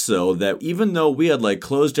 So much so that even though we had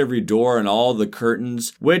closed every door and all the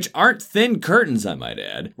curtains, which aren't thin curtains, I might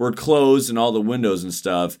add, were closed and all the windows and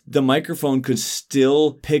stuff, the microphone could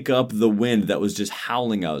still pick up the wind that was just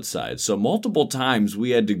howling outside. So multiple times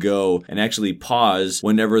we had to go and actually pause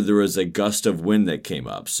whenever there was a gust of wind that came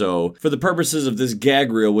up. So for the purposes of this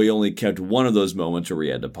gag reel, we only kept one of those moments where we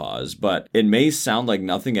had to pause. But it may sound like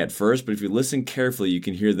nothing at first, but if you listen carefully, you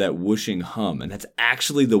can hear that whooshing hum, and that's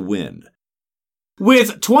actually the wind.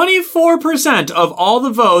 With 24% of all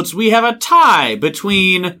the votes, we have a tie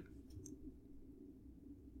between...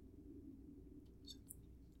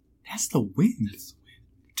 That's the wind.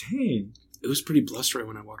 Dang. It was pretty blustery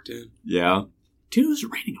when I walked in. Yeah. Dude, it was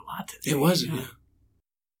raining a lot today. It wasn't. Yeah.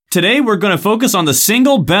 Today, we're going to focus on the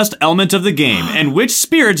single best element of the game and which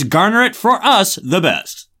spirits garner it for us the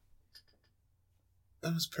best.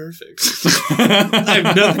 That was perfect. I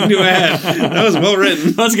have nothing to add. That was well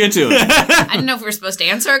written. Let's get to it. I didn't know if we were supposed to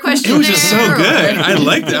answer a question. It was just so there, or- good. I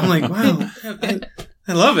liked it. I'm like, wow.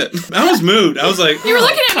 I love it. I was moved. I was like, You were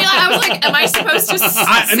looking at me like, I was like, am I supposed to say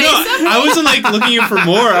something? I wasn't like looking for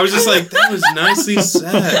more. I was just like, that was nicely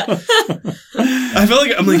said. I felt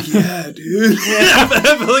like, I'm like, yeah, dude. I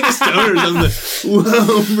felt like a stoner. I'm like,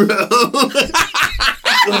 whoa, bro.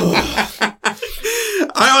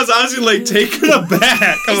 I was honestly like taken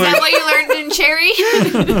aback. Is that what you learned in Cherry?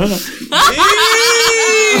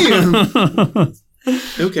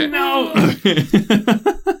 Okay. No.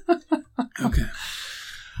 Okay.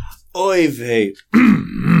 Oy vey.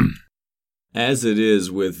 As it is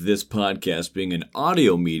with this podcast being an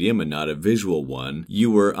audio medium and not a visual one, you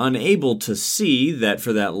were unable to see that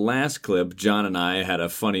for that last clip, John and I had a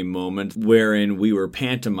funny moment wherein we were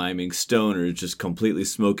pantomiming stoners just completely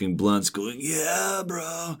smoking blunts going, yeah,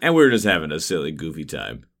 bro. And we were just having a silly, goofy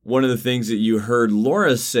time. One of the things that you heard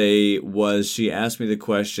Laura say was she asked me the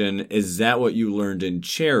question, is that what you learned in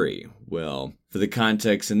Cherry? Well, for the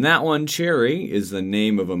context in that one, Cherry is the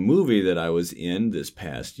name of a movie that I was in this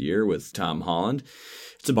past year with Tom Holland.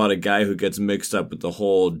 It's about a guy who gets mixed up with the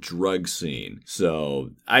whole drug scene. So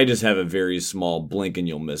I just have a very small blink and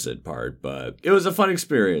you'll miss it part, but it was a fun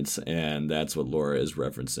experience, and that's what Laura is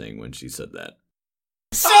referencing when she said that.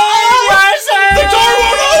 The door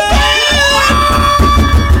won't open!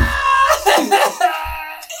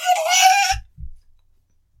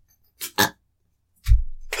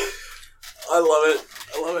 I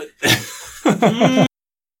love it.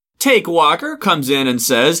 Take Walker comes in and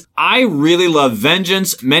says, I really love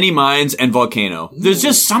Vengeance, Many Minds, and Volcano. There's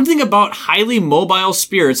just something about highly mobile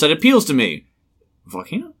spirits that appeals to me.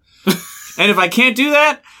 Volcano? And if I can't do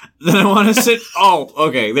that, then I want to sit... Oh,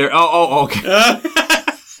 okay. There. Okay.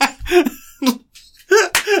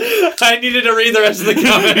 I needed to read the rest of the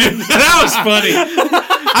comment. That was funny.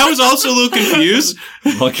 I was also a little confused.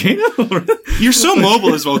 Volcano? You're so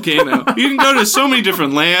mobile as Volcano. You can go to so many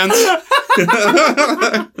different lands.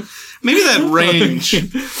 Maybe that range.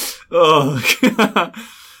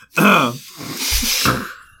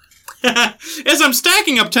 As I'm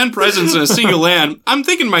stacking up 10 presents in a single land, I'm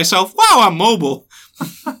thinking to myself, wow, I'm mobile.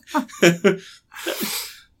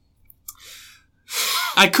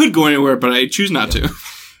 I could go anywhere, but I choose not to.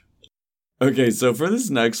 Okay, so for this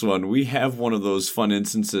next one, we have one of those fun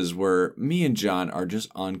instances where me and John are just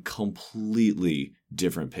on completely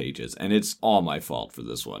different pages, and it's all my fault for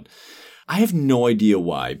this one. I have no idea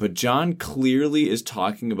why, but John clearly is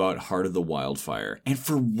talking about Heart of the Wildfire, and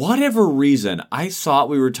for whatever reason, I thought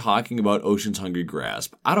we were talking about Ocean's Hungry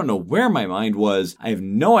Grasp. I don't know where my mind was. I have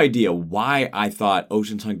no idea why I thought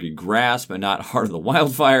Ocean's Hungry Grasp and not Heart of the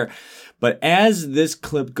Wildfire. But as this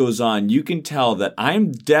clip goes on, you can tell that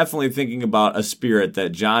I'm definitely thinking about a spirit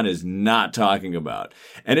that John is not talking about.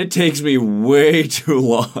 And it takes me way too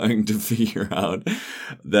long to figure out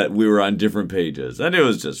that we were on different pages. And it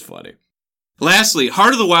was just funny. Lastly,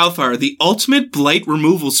 Heart of the Wildfire, the ultimate blight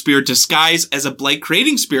removal spirit disguised as a blight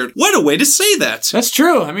creating spirit. What a way to say that. That's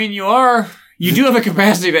true. I mean, you do have a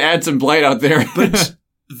capacity to add some blight out there. But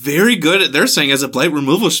very good at, they're saying, as a blight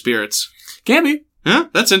removal spirits. Can be. Huh?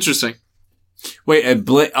 That's interesting. Wait, a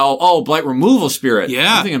blight removal spirit.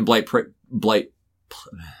 Yeah. I'm thinking blight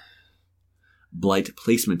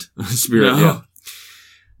placement spirit. No. Yeah.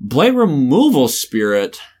 Blight removal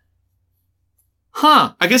spirit.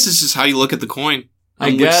 Huh. I guess it's just how you look at the coin.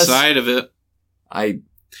 I On guess. which side of it. And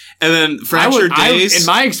then Fractured Days. in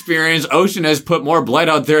my experience, Ocean has put more blight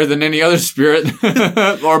out there than any other spirit.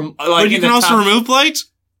 Or like, but you can also remove blight?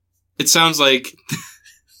 It sounds like...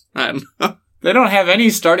 I don't know. They don't have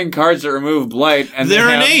any starting cards that remove blight. And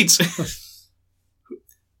They're innate.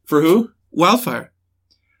 For who? Wildfire.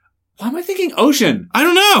 Why am I thinking Ocean? I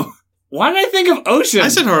don't know. Why did I think of Ocean? I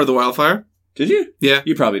said Heart of the Wildfire. Did you? Yeah.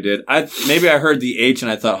 You probably did. Maybe I heard the H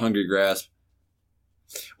and I thought Hungry Grasp.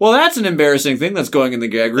 Well, that's an embarrassing thing that's going in the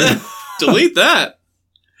gag reel. Delete that.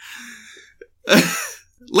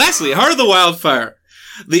 Lastly, Heart of the Wildfire.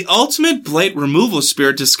 The ultimate blight removal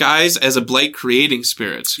spirit disguised as a blight creating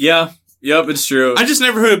spirit. Yeah. Yep, it's true. I just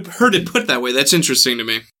never heard it put that way. That's interesting to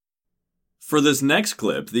me. For this next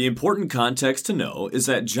clip, the important context to know is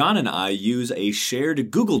that John and I use a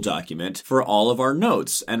shared Google document for all of our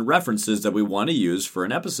notes and references that we want to use for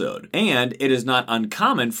an episode. And it is not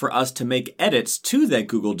uncommon for us to make edits to that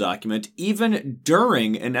Google document even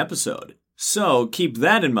during an episode. So keep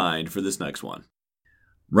that in mind for this next one.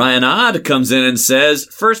 Ryan Odd comes in and says,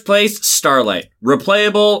 first place, Starlight.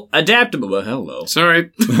 Replayable, adaptable. Well, hello.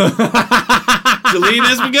 Sorry. Delete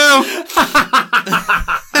as we go.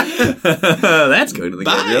 That's going to the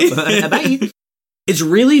Gag Reel. Bye. It's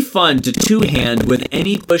really fun to two-hand with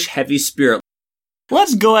any push heavy spirit.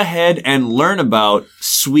 Let's go ahead and learn about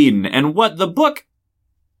Sweden and what the book...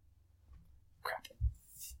 Crap.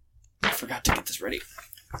 I forgot to get this ready.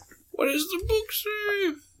 What does the book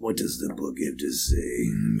say? What does the book have to say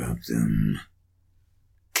about them?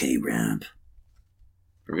 K-Ramp.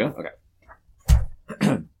 Here we go? Okay.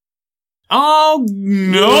 Oh,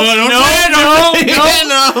 no.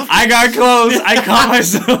 I got close. I caught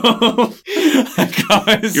myself.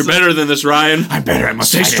 You're better than this, Ryan. I'm better. I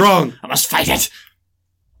must stay strong. I must fight it.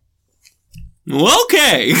 Well,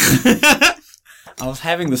 okay. I was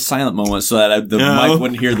having the silent moment so that the mic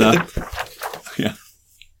wouldn't hear the... Yeah.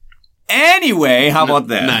 Anyway, how about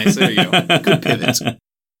that? Nice. There you go. Good pivot.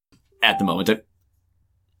 At the moment.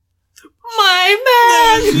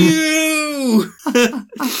 My man! You!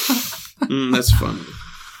 That's funny.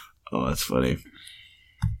 Oh, that's funny.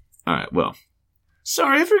 All right, well.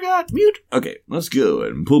 Sorry, I forgot. Mute. Okay, let's go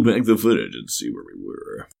and pull back the footage and see where we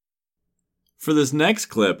were. For this next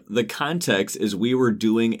clip, the context is we were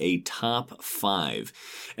doing a top 5.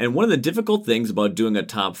 And one of the difficult things about doing a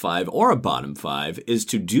top 5 or a bottom 5 is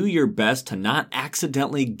to do your best to not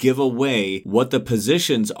accidentally give away what the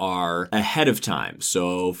positions are ahead of time.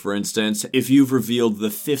 So, for instance, if you've revealed the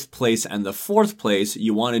 5th place and the 4th place,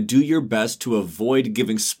 you want to do your best to avoid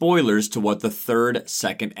giving spoilers to what the 3rd,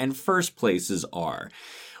 2nd, and 1st places are.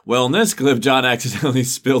 Well, in this clip, John accidentally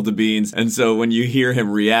spilled the beans, and so when you hear him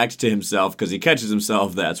react to himself because he catches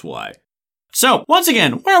himself, that's why. So, once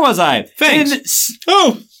again, where was I? Thanks.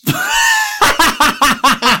 Oh!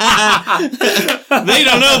 They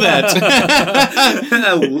don't know that.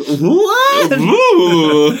 What?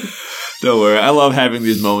 Ooh. Don't worry, I love having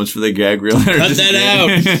these moments for the Gag Reel. Cut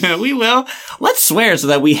that out. We will. Let's swear so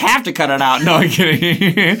that we have to cut it out. No, I'm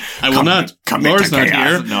kidding. I will not. Laura's not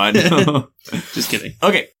here. No, I know. Just kidding.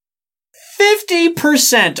 Okay.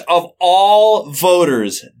 50% of all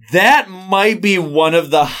voters. That might be one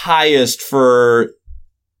of the highest for...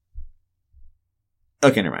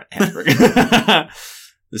 Okay, never mind. Habsburg.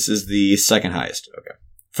 This is the second highest. Okay.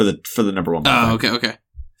 For the number one. Oh, okay.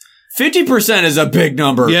 50% is a big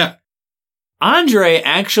number. Yeah. Andre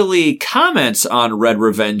actually comments on Red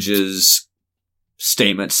Revenge's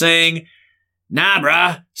statement saying, nah,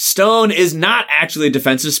 bruh, Stone is not actually a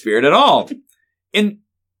defensive spirit at all. I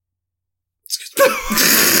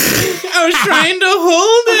was trying to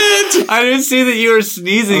hold it. I didn't see that you were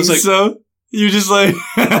sneezing, so you just like... You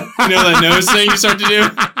know that nose thing you start to do?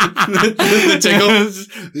 The tickle?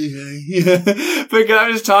 Yeah. But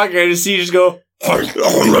I'm just talking, I just see you just go... I'm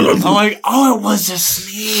like, oh, it was a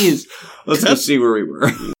sneeze. Let's go see where we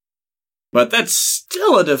were. But that's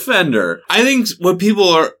still a defender. I think what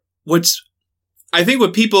people...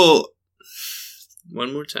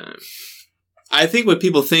 One more time. I think what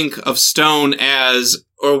people think of Stone as...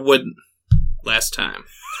 Or what... Last time.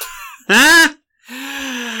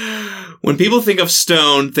 When people think of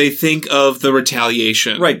Stone, they think of the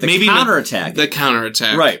retaliation. Right, the counterattack. The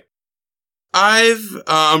counterattack. Right.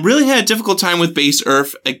 I've really had a difficult time with base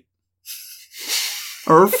Earth.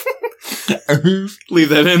 Earth? Leave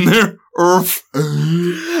that in there. Earth.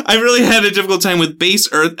 I've really had a difficult time with base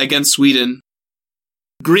Earth against Sweden.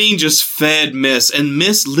 Green just fed Miss, and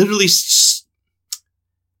Miss literally...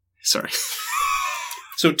 Sorry.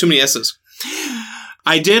 So, too many S's.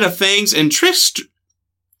 I did a Fangs and Trickster...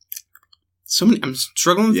 I'm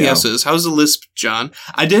struggling with the S's. How's the lisp, John?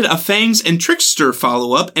 I did a Fangs and Trickster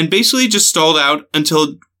follow-up and basically just stalled out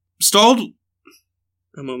until...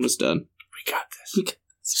 I'm almost done. We got this.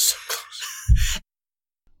 So close.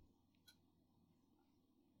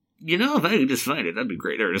 You know, if I could just find it, that'd be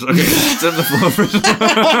great. There it is. Okay. It's on the floor.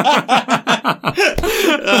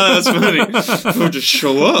 That's funny. Or just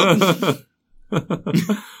show up.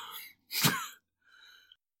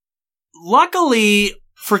 Luckily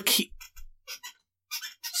for just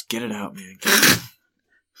get it out, man.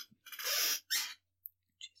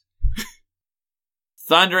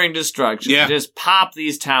 Thundering destruction. Yeah. Just pop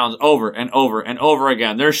these towns over and over and over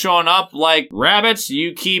again. They're showing up like rabbits.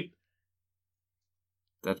 You keep...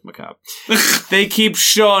 That's macabre. They keep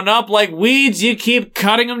showing up like weeds. You keep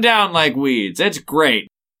cutting them down like weeds. It's great.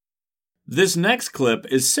 This next clip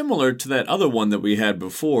is similar to that other one that we had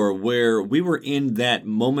before, where we were in that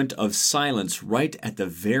moment of silence right at the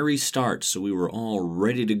very start, so we were all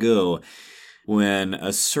ready to go when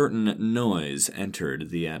a certain noise entered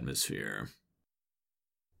the atmosphere.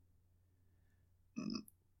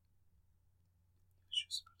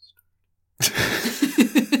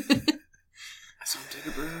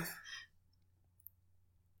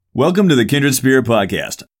 Welcome to the Kindred Spirit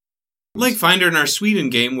Podcast. Like Finder in our Sweden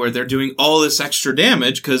game, where they're doing all this extra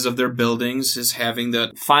damage because of their buildings, is having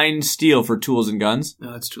the... Find steel for tools and guns.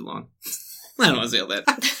 No, that's too long. I don't want to say all that.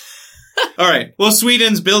 All right. Well,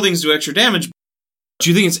 Sweden's buildings do extra damage. Do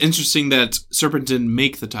you think it's interesting that Serpent didn't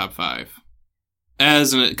make the top 5?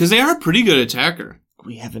 Because they are a pretty good attacker.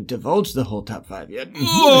 We haven't divulged the whole top 5 yet. They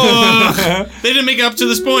didn't make it up to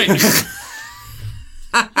this point.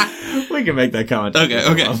 We can make that comment. Okay.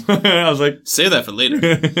 I was like, save that for later.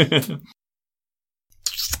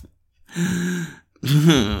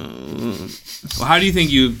 Well, how do you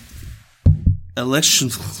think you... Election...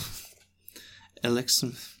 How do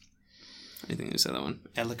you think you said that one?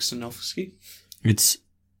 Alexanovsky? It's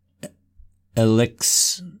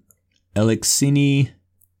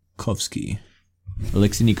Aleksinikovsky.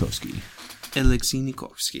 Aleksinikovsky.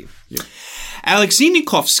 Yep.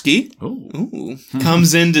 Aleksinikovsky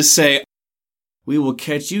comes in to say, We will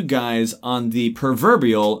catch you guys on the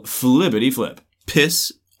proverbial flippity flip.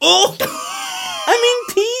 piss. Oh!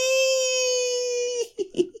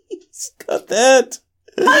 Peace. Got that.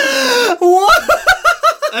 what?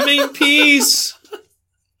 I mean, peace.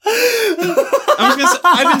 I've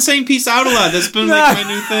been saying peace out a lot. That's been like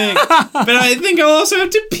my new thing. But I think I'll also have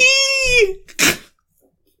to pee.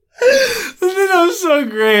 That was so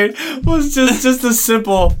great. Was just a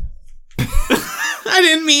simple. I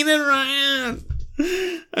didn't mean it, Ryan.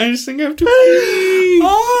 I just think I have to pee.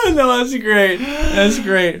 Oh no, that's great. That's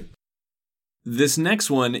great. This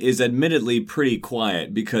next one is admittedly pretty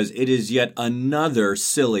quiet because it is yet another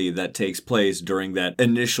silly that takes place during that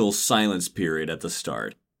initial silence period at the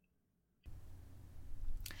start.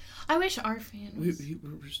 I wish our fan was...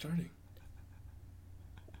 We're starting.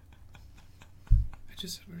 I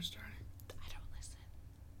just said we were starting. I don't listen.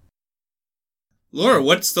 Laura,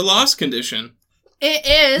 what's the loss condition? It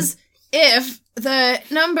is if the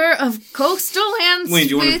number of coastal lands Wait, do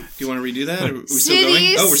you want with to redo that? Are we still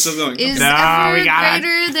cities going? Oh, we're still going. is Okay. ever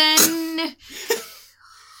greater than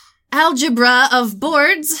algebra of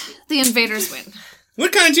boards, the invaders win.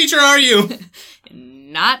 What kind of teacher are you?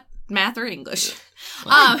 Not math or English.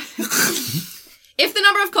 If the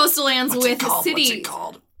number of coastal lands with cities... What's it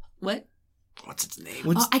called? What? What's its name?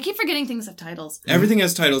 Oh, I keep forgetting things have titles. Everything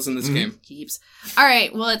has titles in this game. Keeps. All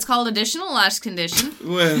right, well, it's called additional loss condition.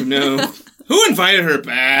 Well, no. Who invited her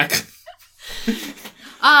back?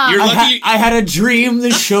 You're lucky. I had a dream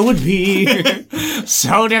this show would be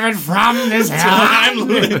so different from this I'm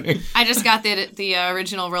living. I just got the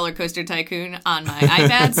original Roller Coaster Tycoon on my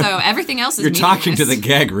iPad, so everything else is You're talking to the meaningless.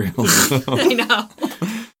 gag reel. I know.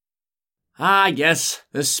 Ah, yes,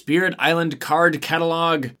 the Spirit Island card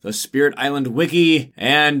catalog, the Spirit Island wiki,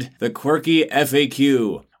 and the quirky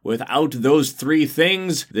FAQ. Without those 3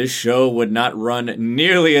 things, this show would not run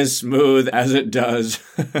nearly as smooth as it does.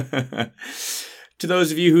 To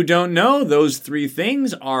those of you who don't know, those 3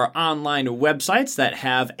 things are online websites that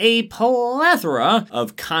have a plethora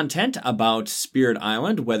of content about Spirit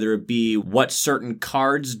Island, whether it be what certain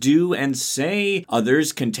cards do and say.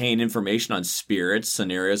 Others contain information on spirits,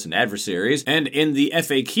 scenarios, and adversaries. And in the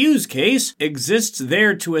FAQ's case, exists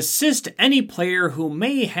there to assist any player who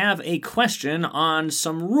may have a question on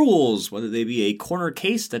some rules, whether they be a corner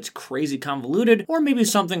case that's crazy convoluted, or maybe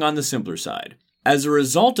something on the simpler side. As a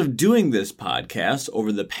result of doing this podcast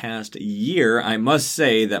over the past year, I must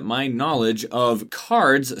say that my knowledge of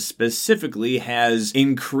cards specifically has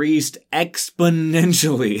increased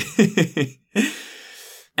exponentially.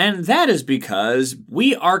 And that is because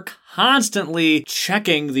we are constantly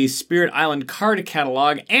checking the Spirit Island card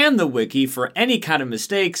catalog and the wiki for any kind of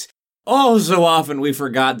mistakes. Oh, so often we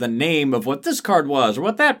forgot the name of what this card was or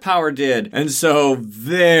what that power did. And so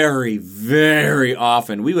very, very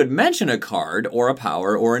often we would mention a card or a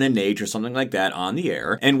power or an innate or something like that on the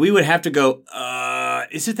air. And we would have to go,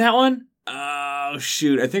 is it that one? Oh,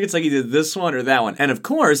 shoot. I think it's like either this one or that one. And of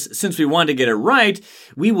course, since we wanted to get it right,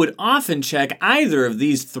 we would often check either of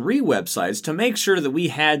these 3 websites to make sure that we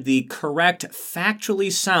had the correct,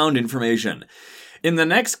 factually sound information. In the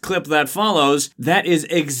next clip that follows, that is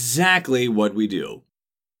exactly what we do.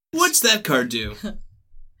 What's that card do?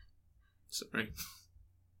 Sorry.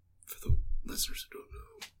 For the listeners who don't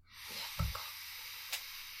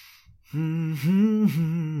know.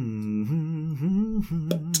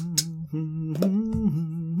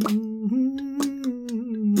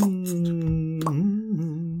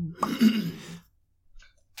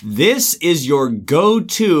 This is your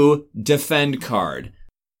go-to defend card.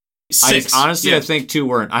 6. I think 2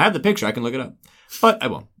 weren't. I have the picture. I can look it up. But I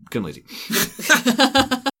won't. I'm lazy.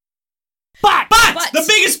 But! The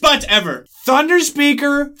biggest but ever!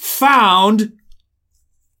 Thunderspeaker found...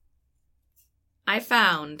 I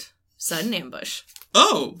found sudden ambush.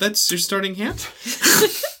 Oh, that's your starting hand?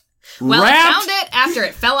 Well, wrapped... I found it after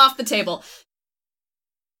it fell off the table.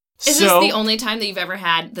 Is this the only time that you've ever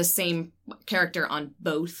had the same character on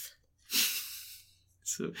both?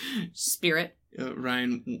 So, Spirit.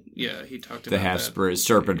 Ryan, yeah, he talked about The half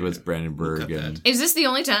serpent with Brandenburg. And... Is this the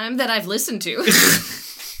only time that I've listened to?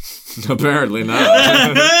 Apparently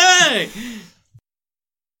not. Hey!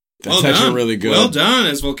 That's actually really good. Well done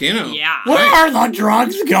as Volcano. Yeah. Where are the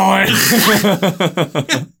drugs going?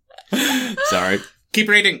 Sorry. Keep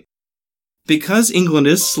reading. Because England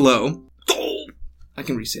is slow... I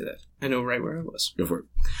can re-say that. I know right where I was. Go for it.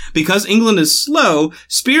 Because England is slow,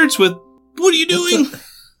 spirits with... What are you doing?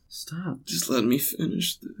 Stop. Just let me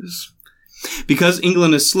finish this. Because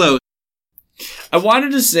England is slow. I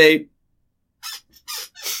wanted to say...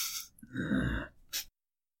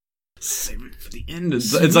 Save it for the end.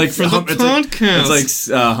 It's like for the podcast. It's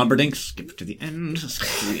like Humperdinck. Skip it to the end. Skip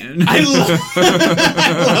it to the end. I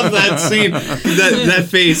love that scene. That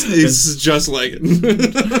face is just like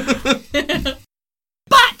it.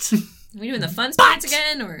 But! Are we doing the fun spots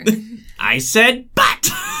again, or...? I said but.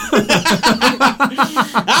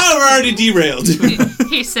 Oh, we're already derailed.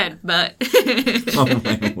 He said, but. Oh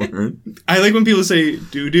my word. I like when people say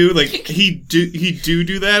doo-doo, like he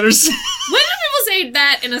do that or something. When do people say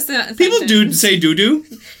that in a sentence? People do say doo-doo.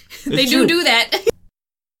 They do that.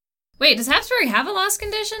 Wait, does Habsburg have a lost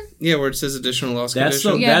condition? Yeah, where it says additional lost That's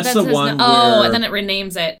condition. that's the one Oh, where... and then it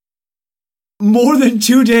renames it. More than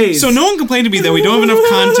 2 days. So no one complained to me that we don't have enough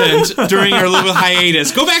content during our little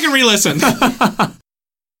hiatus. Go back and re-listen.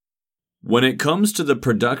 When it comes to the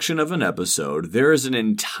production of an episode, there is an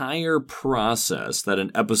entire process that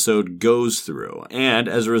an episode goes through. And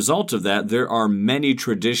as a result of that, there are many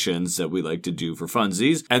traditions that we like to do for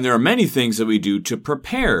funsies, and there are many things that we do to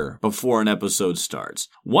prepare before an episode starts.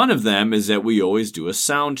 One of them is that we always do a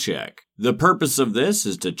sound check. The purpose of this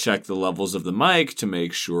is to check the levels of the mic to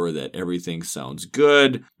make sure that everything sounds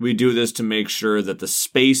good. We do this to make sure that the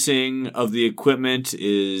spacing of the equipment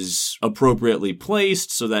is appropriately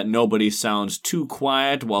placed so that nobody sounds too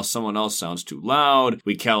quiet while someone else sounds too loud.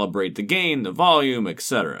 We calibrate the gain, the volume,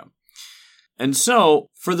 etc. And so,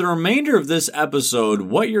 for the remainder of this episode,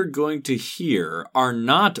 what you're going to hear are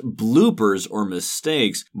not bloopers or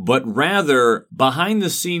mistakes, but rather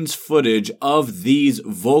behind-the-scenes footage of these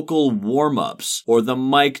vocal warm-ups, or the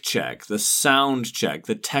mic check, the sound check,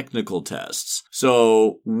 the technical tests.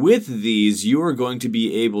 So, with these, you are going to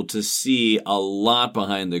be able to see a lot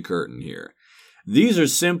behind the curtain here. These are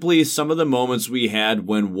simply some of the moments we had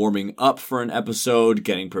when warming up for an episode,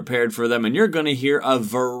 getting prepared for them, and you're going to hear a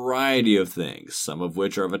variety of things, some of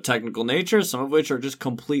which are of a technical nature, some of which are just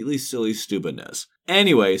completely silly stupidness.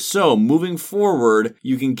 Anyway, so moving forward,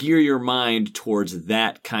 you can gear your mind towards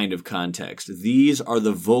that kind of context. These are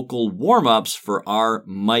the vocal warm-ups for our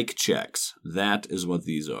mic checks. That is what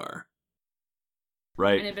these are.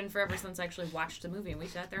 Right. And it had been forever since I actually watched the movie, and we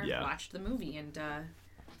sat there and watched the movie, and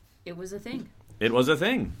it was a thing. It was a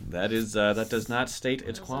thing. That is that does not state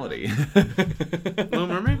its quality. Little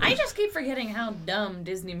Mermaid? I just keep forgetting how dumb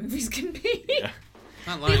Disney movies can be. Yeah.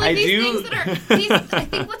 Not lying. Like these things that are. I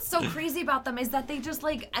think what's so crazy about them is that they just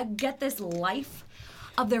like get this life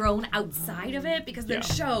of their own outside of it because there's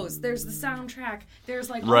shows, there's the soundtrack, there's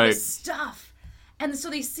like all this stuff. And so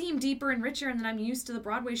they seem deeper and richer, and then I'm used to the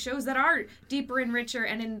Broadway shows that are deeper and richer,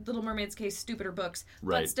 and in Little Mermaid's case, stupider books.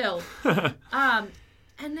 Right. But still.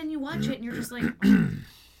 And then you watch it, and you're just like,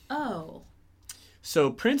 oh.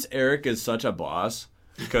 So Prince Eric is such a boss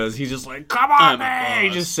because he's just like, come on, man!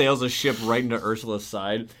 He just sails a ship right into Ursula's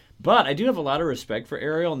side. But I do have a lot of respect for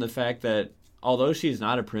Ariel and the fact that although she's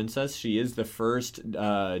not a princess, she is the first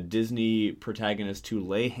Disney protagonist to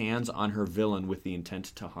lay hands on her villain with the intent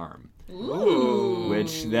to harm. Ooh. Which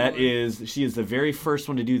she is the very first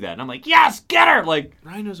one to do that. And I'm like, yes, get her! Like,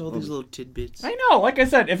 Ryan knows all these little tidbits. I know, like I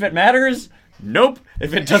said, if it matters, nope.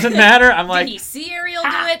 If it doesn't matter, I'm like... Did he see Ariel do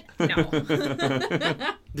it?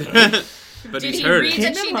 No. But did he's he heard read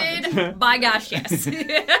it. that she did? By gosh, yes.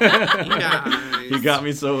 He got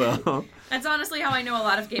me so well. That's honestly how I know a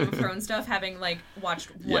lot of Game of Thrones stuff, having like watched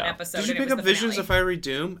one episode. Did you and it pick was up the Visions finale. of Fiery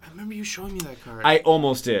Doom? I remember you showing me that card. I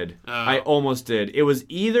almost did. Oh. I almost did. It was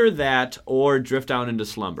either that or Drift Down into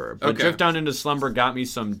Slumber. But Okay. Drift Down into Slumber got me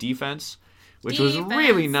some defense, which was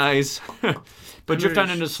really nice. But Drift Down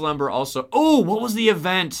into Slumber also... Oh, what was the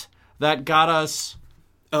event that got us...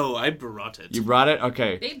 Oh, I brought it. You brought it?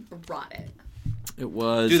 Okay. They brought it. It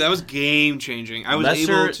was. Dude, that was game changing. I was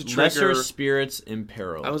lesser, able to trigger lesser spirits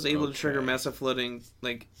imperiled. I was able to trigger massive flooding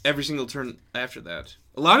like every single turn after that.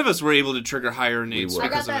 A lot of us were able to trigger higher innate. I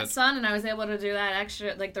got that sun, and I was able to do that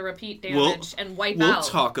extra, like the repeat damage and wipe out. We'll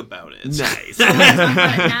talk about it. Nice. So let's talk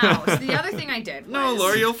about it now. So the other thing I did was... No,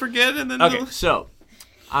 Laura, you'll forget, and then okay. So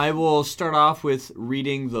I will start off with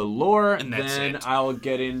reading the lore, and then I'll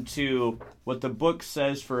get into what the book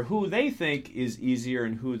says for who they think is easier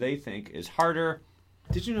and who they think is harder.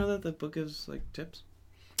 Did you know that the book is like tips?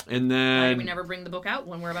 And then we never bring the book out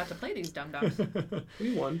when we're about to play these dum-dums.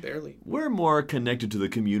 We won, barely. We're more connected to the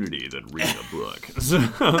community than reading a book.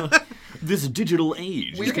 So, this digital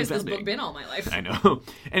age. Where has this book been all my life? I know.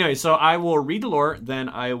 Anyway, so I will read the lore, then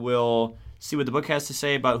I will see what the book has to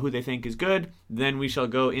say about who they think is good. Then we shall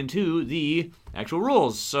go into the actual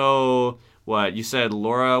rules. So, what? You said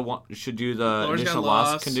Laura should do the initial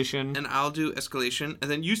loss condition. And I'll do escalation. And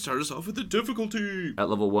then you start us off with the difficulty. At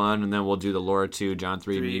level 1, and then we'll do the Laura 2, John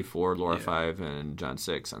 3, me 4, Laura 5, and John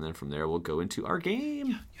 6. And then from there, we'll go into our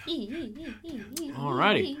game.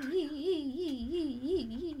 Alrighty.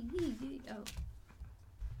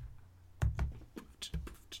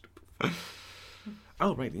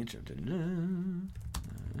 Oh, right, the intro.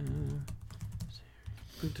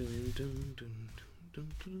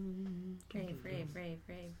 Brave.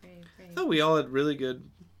 I thought we all had really good...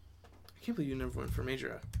 I can't believe you never went for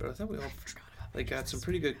major, but I thought we all got some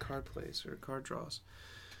pretty good card plays or card draws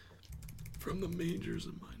from the majors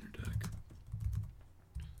and minor deck.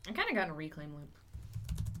 I kind of got in a reclaim loop.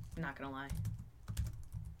 I'm not gonna lie.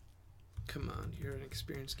 Come on, you're an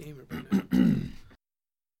experienced gamer by now.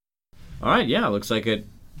 Alright, yeah, looks like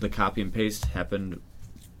the copy and paste happened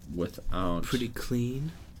without... Pretty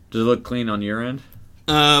clean. Does it look clean on your end?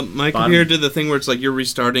 My computer did the thing where it's like you're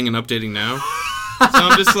restarting and updating now. So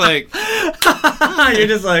I'm just like... You're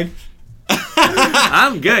just like...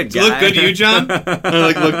 I'm good, guy. Look good to you, John?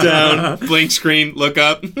 I look down, blank screen, look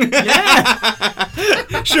up. Yeah!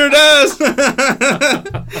 Sure does!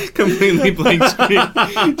 Completely blank screen.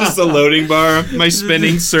 Just a loading bar, my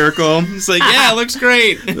spinning circle. It's like, yeah, it looks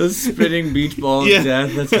great. The spinning beach ball of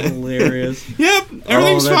death, that's hilarious. Yep,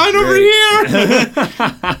 everything's fine over here.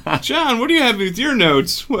 John, what do you have with your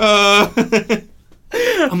notes? I'm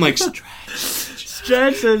like,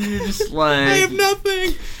 Stretch, and you're just like... I have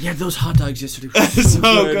nothing. Yeah, those hot dogs yesterday were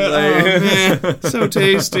so good. Oh, man. So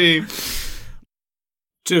tasty.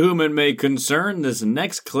 To whom it may concern, this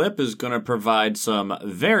next clip is going to provide some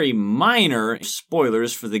very minor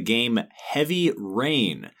spoilers for the game Heavy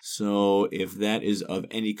Rain. So if that is of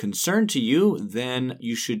any concern to you, then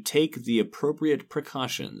you should take the appropriate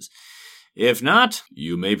precautions. If not,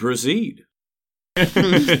 you may proceed.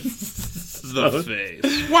 The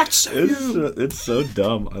face. What's it's so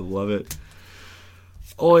dumb. I love it.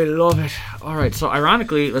 Oh, I love it. All right, so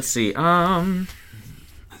ironically, let's see. I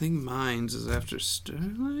think Mines is after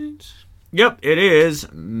Starlight. Yep, it is.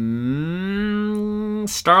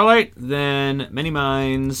 Starlight, then Many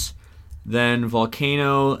Mines, then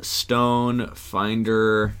Volcano, Stone,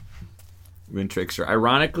 Finder, Wind Trickster.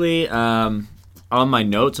 Ironically, on my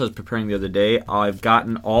notes I was preparing the other day, I've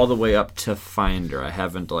gotten all the way up to Finder. I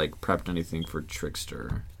haven't prepped anything for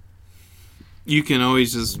Trickster. You can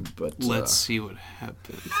always just let's see what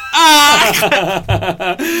happens.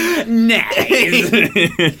 Nice.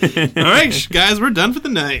 All right, guys, we're done for the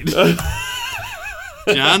night.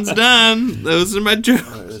 John's done. Those are my jokes.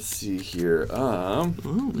 Right, let's see here. You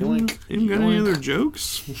got any other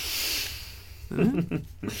jokes?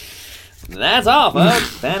 That's all,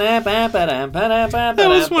 folks. That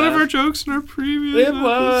was one of our jokes in our previous It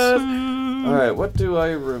was. episode. All right, what do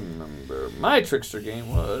I remember? My Trickster game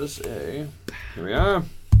was a... Here we are.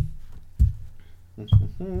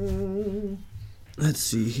 Let's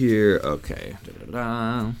see here. Okay.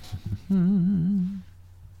 Da-da-da.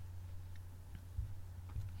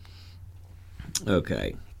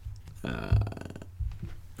 Okay.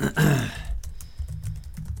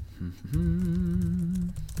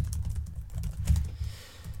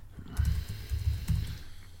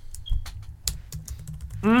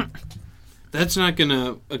 That's not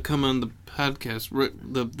gonna come on the podcast.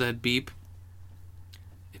 That beep.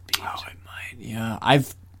 It beeped. Oh, it might. Yeah,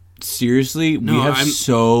 I've seriously. No, we have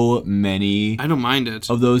so many. I don't mind it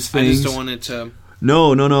of those things. I just don't want it to.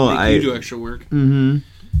 No. Make you do extra work. Mm-hmm.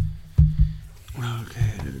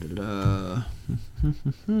 Okay.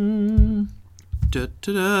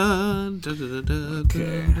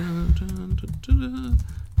 Okay.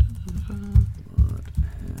 What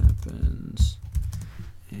happens?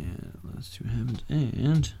 And let's see what happens.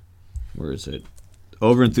 And where is it?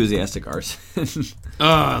 Over-enthusiastic arson. Oh,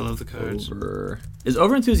 I love the cards. Is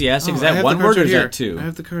over-enthusiastic, is that one word or is that two? I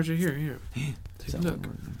have the cards right here. Here. Take a look.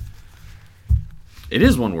 It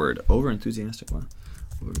is one word. Over-enthusiastic. Wow.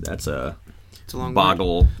 That's a long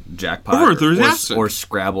Boggle jackpot. Over-enthusiastic. Or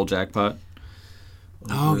Scrabble jackpot.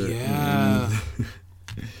 Oh, yeah.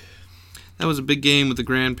 That was a big game with the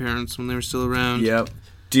grandparents when they were still around. Yep.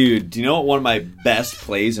 Dude, do you know what one of my best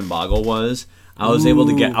plays in Boggle was? I was able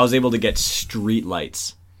to get street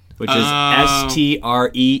lights, which is S-T-R-E-E-T-I-T.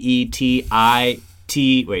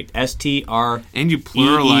 Wait, S-T-R. And you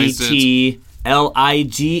pluralized it.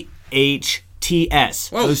 L-I-G-H-T-S.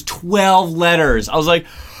 Those 12 letters. I was like,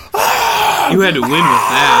 you had to win with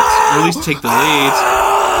that, or at least take the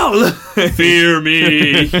lead. Fear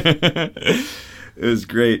me. It was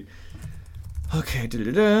great. Okay,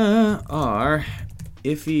 R.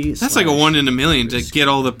 Iffy. That's like a 1 in a million to get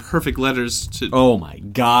all the perfect letters to. Oh my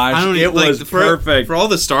gosh! It was perfect for all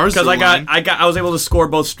the stars. Because I was able to score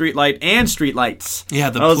both streetlight and streetlights. Yeah,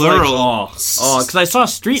 the plural. Like, because I saw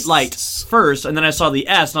streetlights first, and then I saw the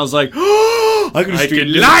S, and I was like, oh, I can do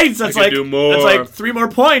streetlights. That's like do more. That's like 3 more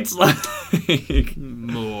points.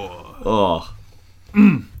 More. Oh.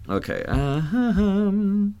 Okay.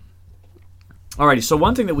 Alrighty. So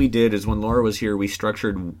one thing that we did is when Laura was here, we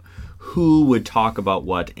structured who would talk about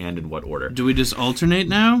what and in what order. Do we just alternate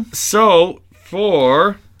now? So,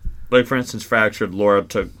 for instance, Fractured, Laura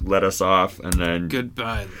let us off, and then...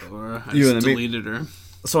 Goodbye, Laura. I just deleted her.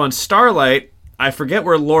 So on Starlight, I forget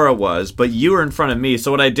where Laura was, but you were in front of me. So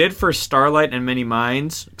what I did for Starlight and Many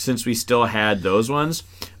Minds, since we still had those ones,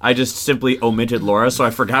 I just simply omitted Laura, so I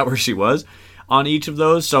forgot where she was on each of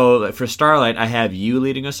those. So for Starlight, I have you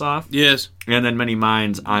leading us off. Yes. And then Many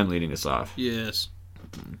Minds, I'm leading us off. Yes.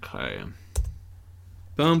 Okay.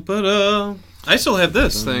 Bum-ba-da. I still have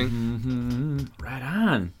this thing. Right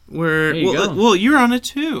on. Where well, you're on it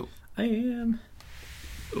too. I am.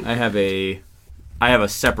 I have a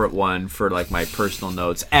separate one for like my personal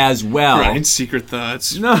notes as well. Ryan's secret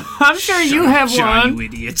thoughts. No, I'm sure you have one. You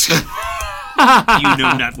idiot. You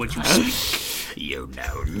know not what you speak. You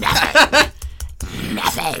know nothing.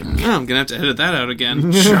 Nothing. Oh, I'm gonna have to edit that out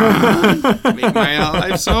again. Sean, make my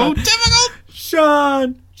life so difficult.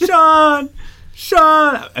 Sean.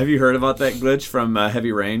 Have you heard about that glitch from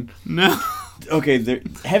Heavy Rain? No. Okay,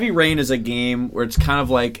 Heavy Rain is a game where it's kind of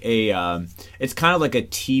like a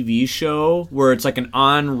TV show where it's like an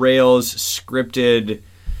on rails scripted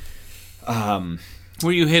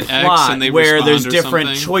where you hit plot X and they where respond there's or different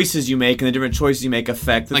something. choices you make, and the different choices you make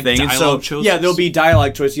affect the like thing. And so choices? yeah, there'll be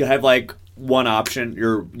dialogue choices. You have like one option.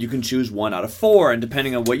 You can choose 1 out of 4, and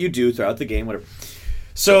depending on what you do throughout the game, whatever.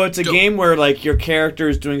 So it's a game where like your character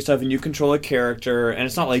is doing stuff and you control a character, and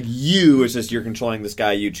it's not like you, it's just you're controlling this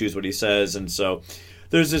guy, you choose what he says, and so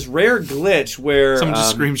there's this rare glitch where someone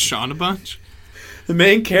just screams Sean a bunch. The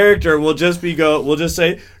main character will just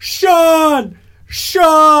say, Sean!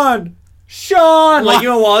 Like,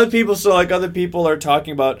 while other people are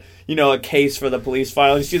talking about, a case for the police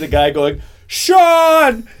file, you see the guy going,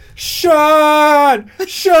 Sean! Why?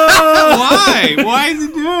 Why is he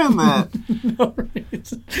doing that? No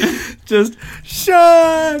reason. Just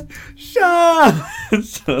Sean.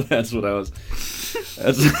 So that's what I was.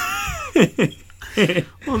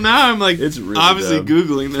 Well, now I'm like, it's really obviously dumb.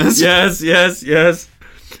 Googling this. Yes.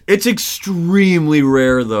 It's extremely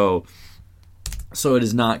rare though, so it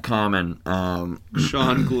is not common. Sean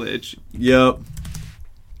glitch. Yep.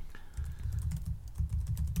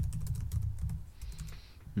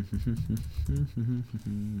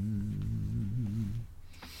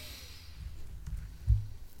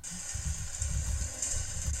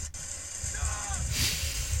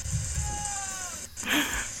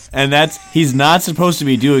 And he's not supposed to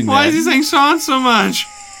be doing that. Why is he saying Sean so much?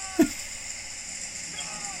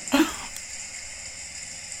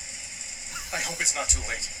 I hope it's not too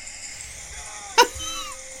late.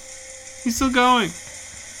 He's still going.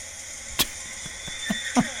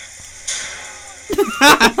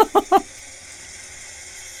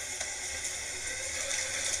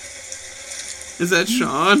 Is that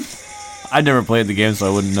Sean? I never played the game, so I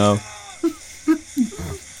wouldn't know.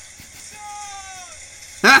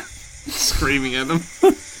 Screaming at him.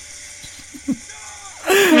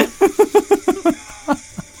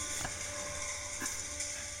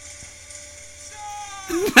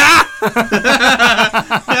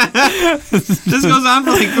 This goes on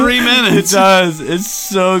for like 3 minutes. It does. It's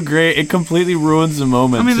so great. It completely ruins the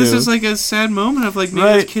moment. I mean, this is like a sad moment of like,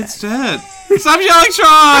 maybe this kid's dead. Stop yelling,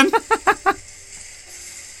 Sean!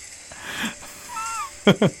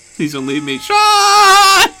 Please don't leave me. Sean!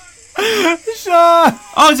 Sean!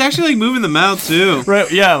 Oh, it's actually like moving the mouth too. Right,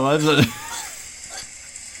 yeah. Well,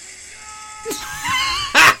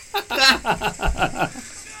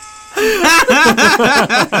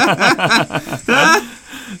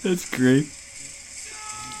 That's great.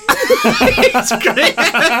 It's great.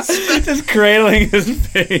 Just cradling his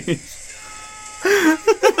face. Dad,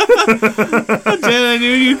 I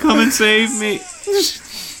knew you'd come and save me.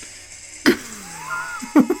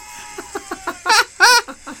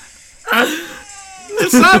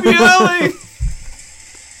 Stop yelling!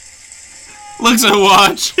 Looks at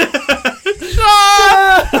watch.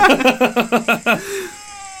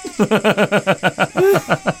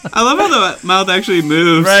 I love how the mouth actually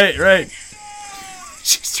moves. Right.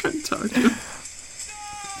 She's trying to talk to him.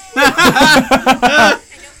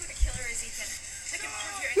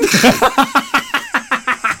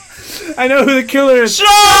 I know who the killer is.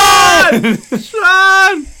 Sean!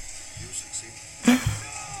 Sean!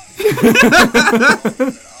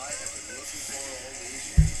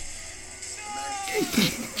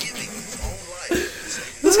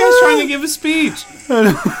 This guy's trying to give a speech.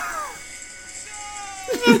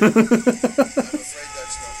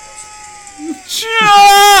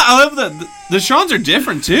 I love that. The Seans are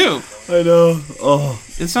different too. I know. Oh.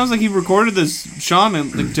 It sounds like he recorded this Sean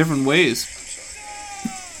in like different ways.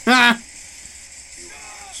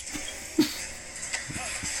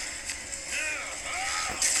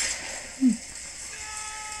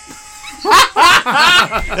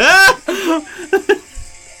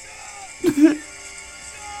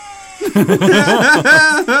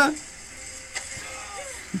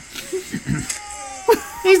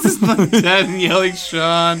 He's just like dead and yelling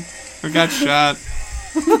Sean or got shot.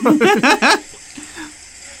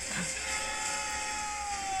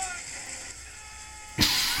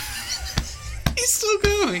 He's still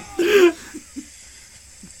going.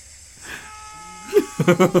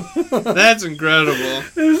 That's incredible.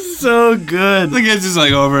 It's so good. The kid's just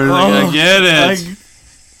like over. Like, I get it.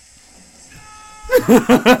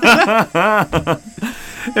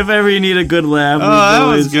 If ever you need a good laugh, that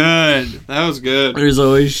was good. That was good. There's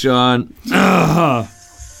always Sean.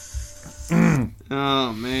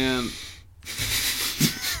 Oh man.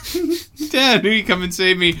 Dad, you come and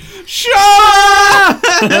save me. Sean!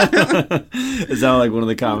 Is that like one of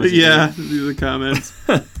the comments? Yeah, these are the comments.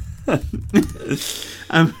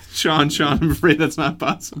 I'm Sean, I'm afraid that's not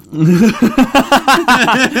possible.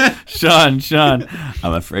 Sean,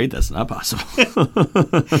 I'm afraid that's not possible.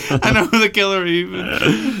 I know who the killer even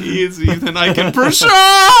is, Ethan. I can for Sean!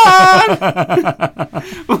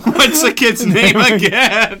 What's the kid's name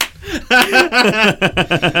again?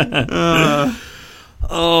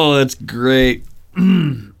 Oh, that's great.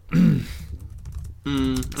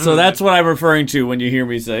 So that's what I'm referring to when you hear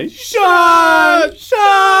me say, Sean!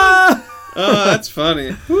 Oh, that's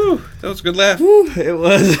funny. Whew, that was a good laugh. It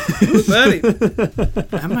was. Buddy.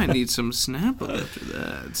 I might need some Snapple after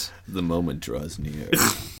that. The moment draws near.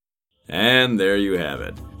 And there you have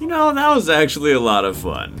it. You know, that was actually a lot of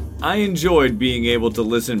fun. I enjoyed being able to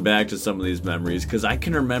listen back to some of these memories because I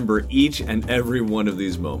can remember each and every one of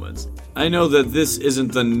these moments. I know that this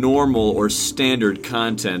isn't the normal or standard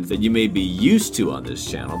content that you may be used to on this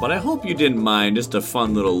channel, but I hope you didn't mind just a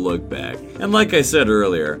fun little look back. And like I said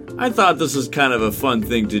earlier, I thought this was kind of a fun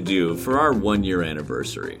thing to do for our 1-year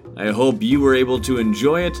anniversary. I hope you were able to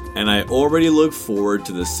enjoy it, and I already look forward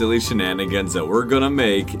to the silly shenanigans that we're gonna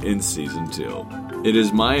make in Season 2. It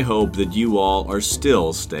is my hope that you all are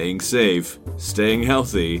still staying safe, staying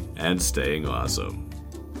healthy, and staying awesome.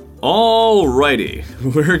 Alrighty,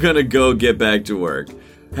 we're gonna go get back to work.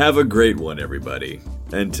 Have a great one, everybody,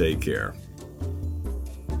 and take care.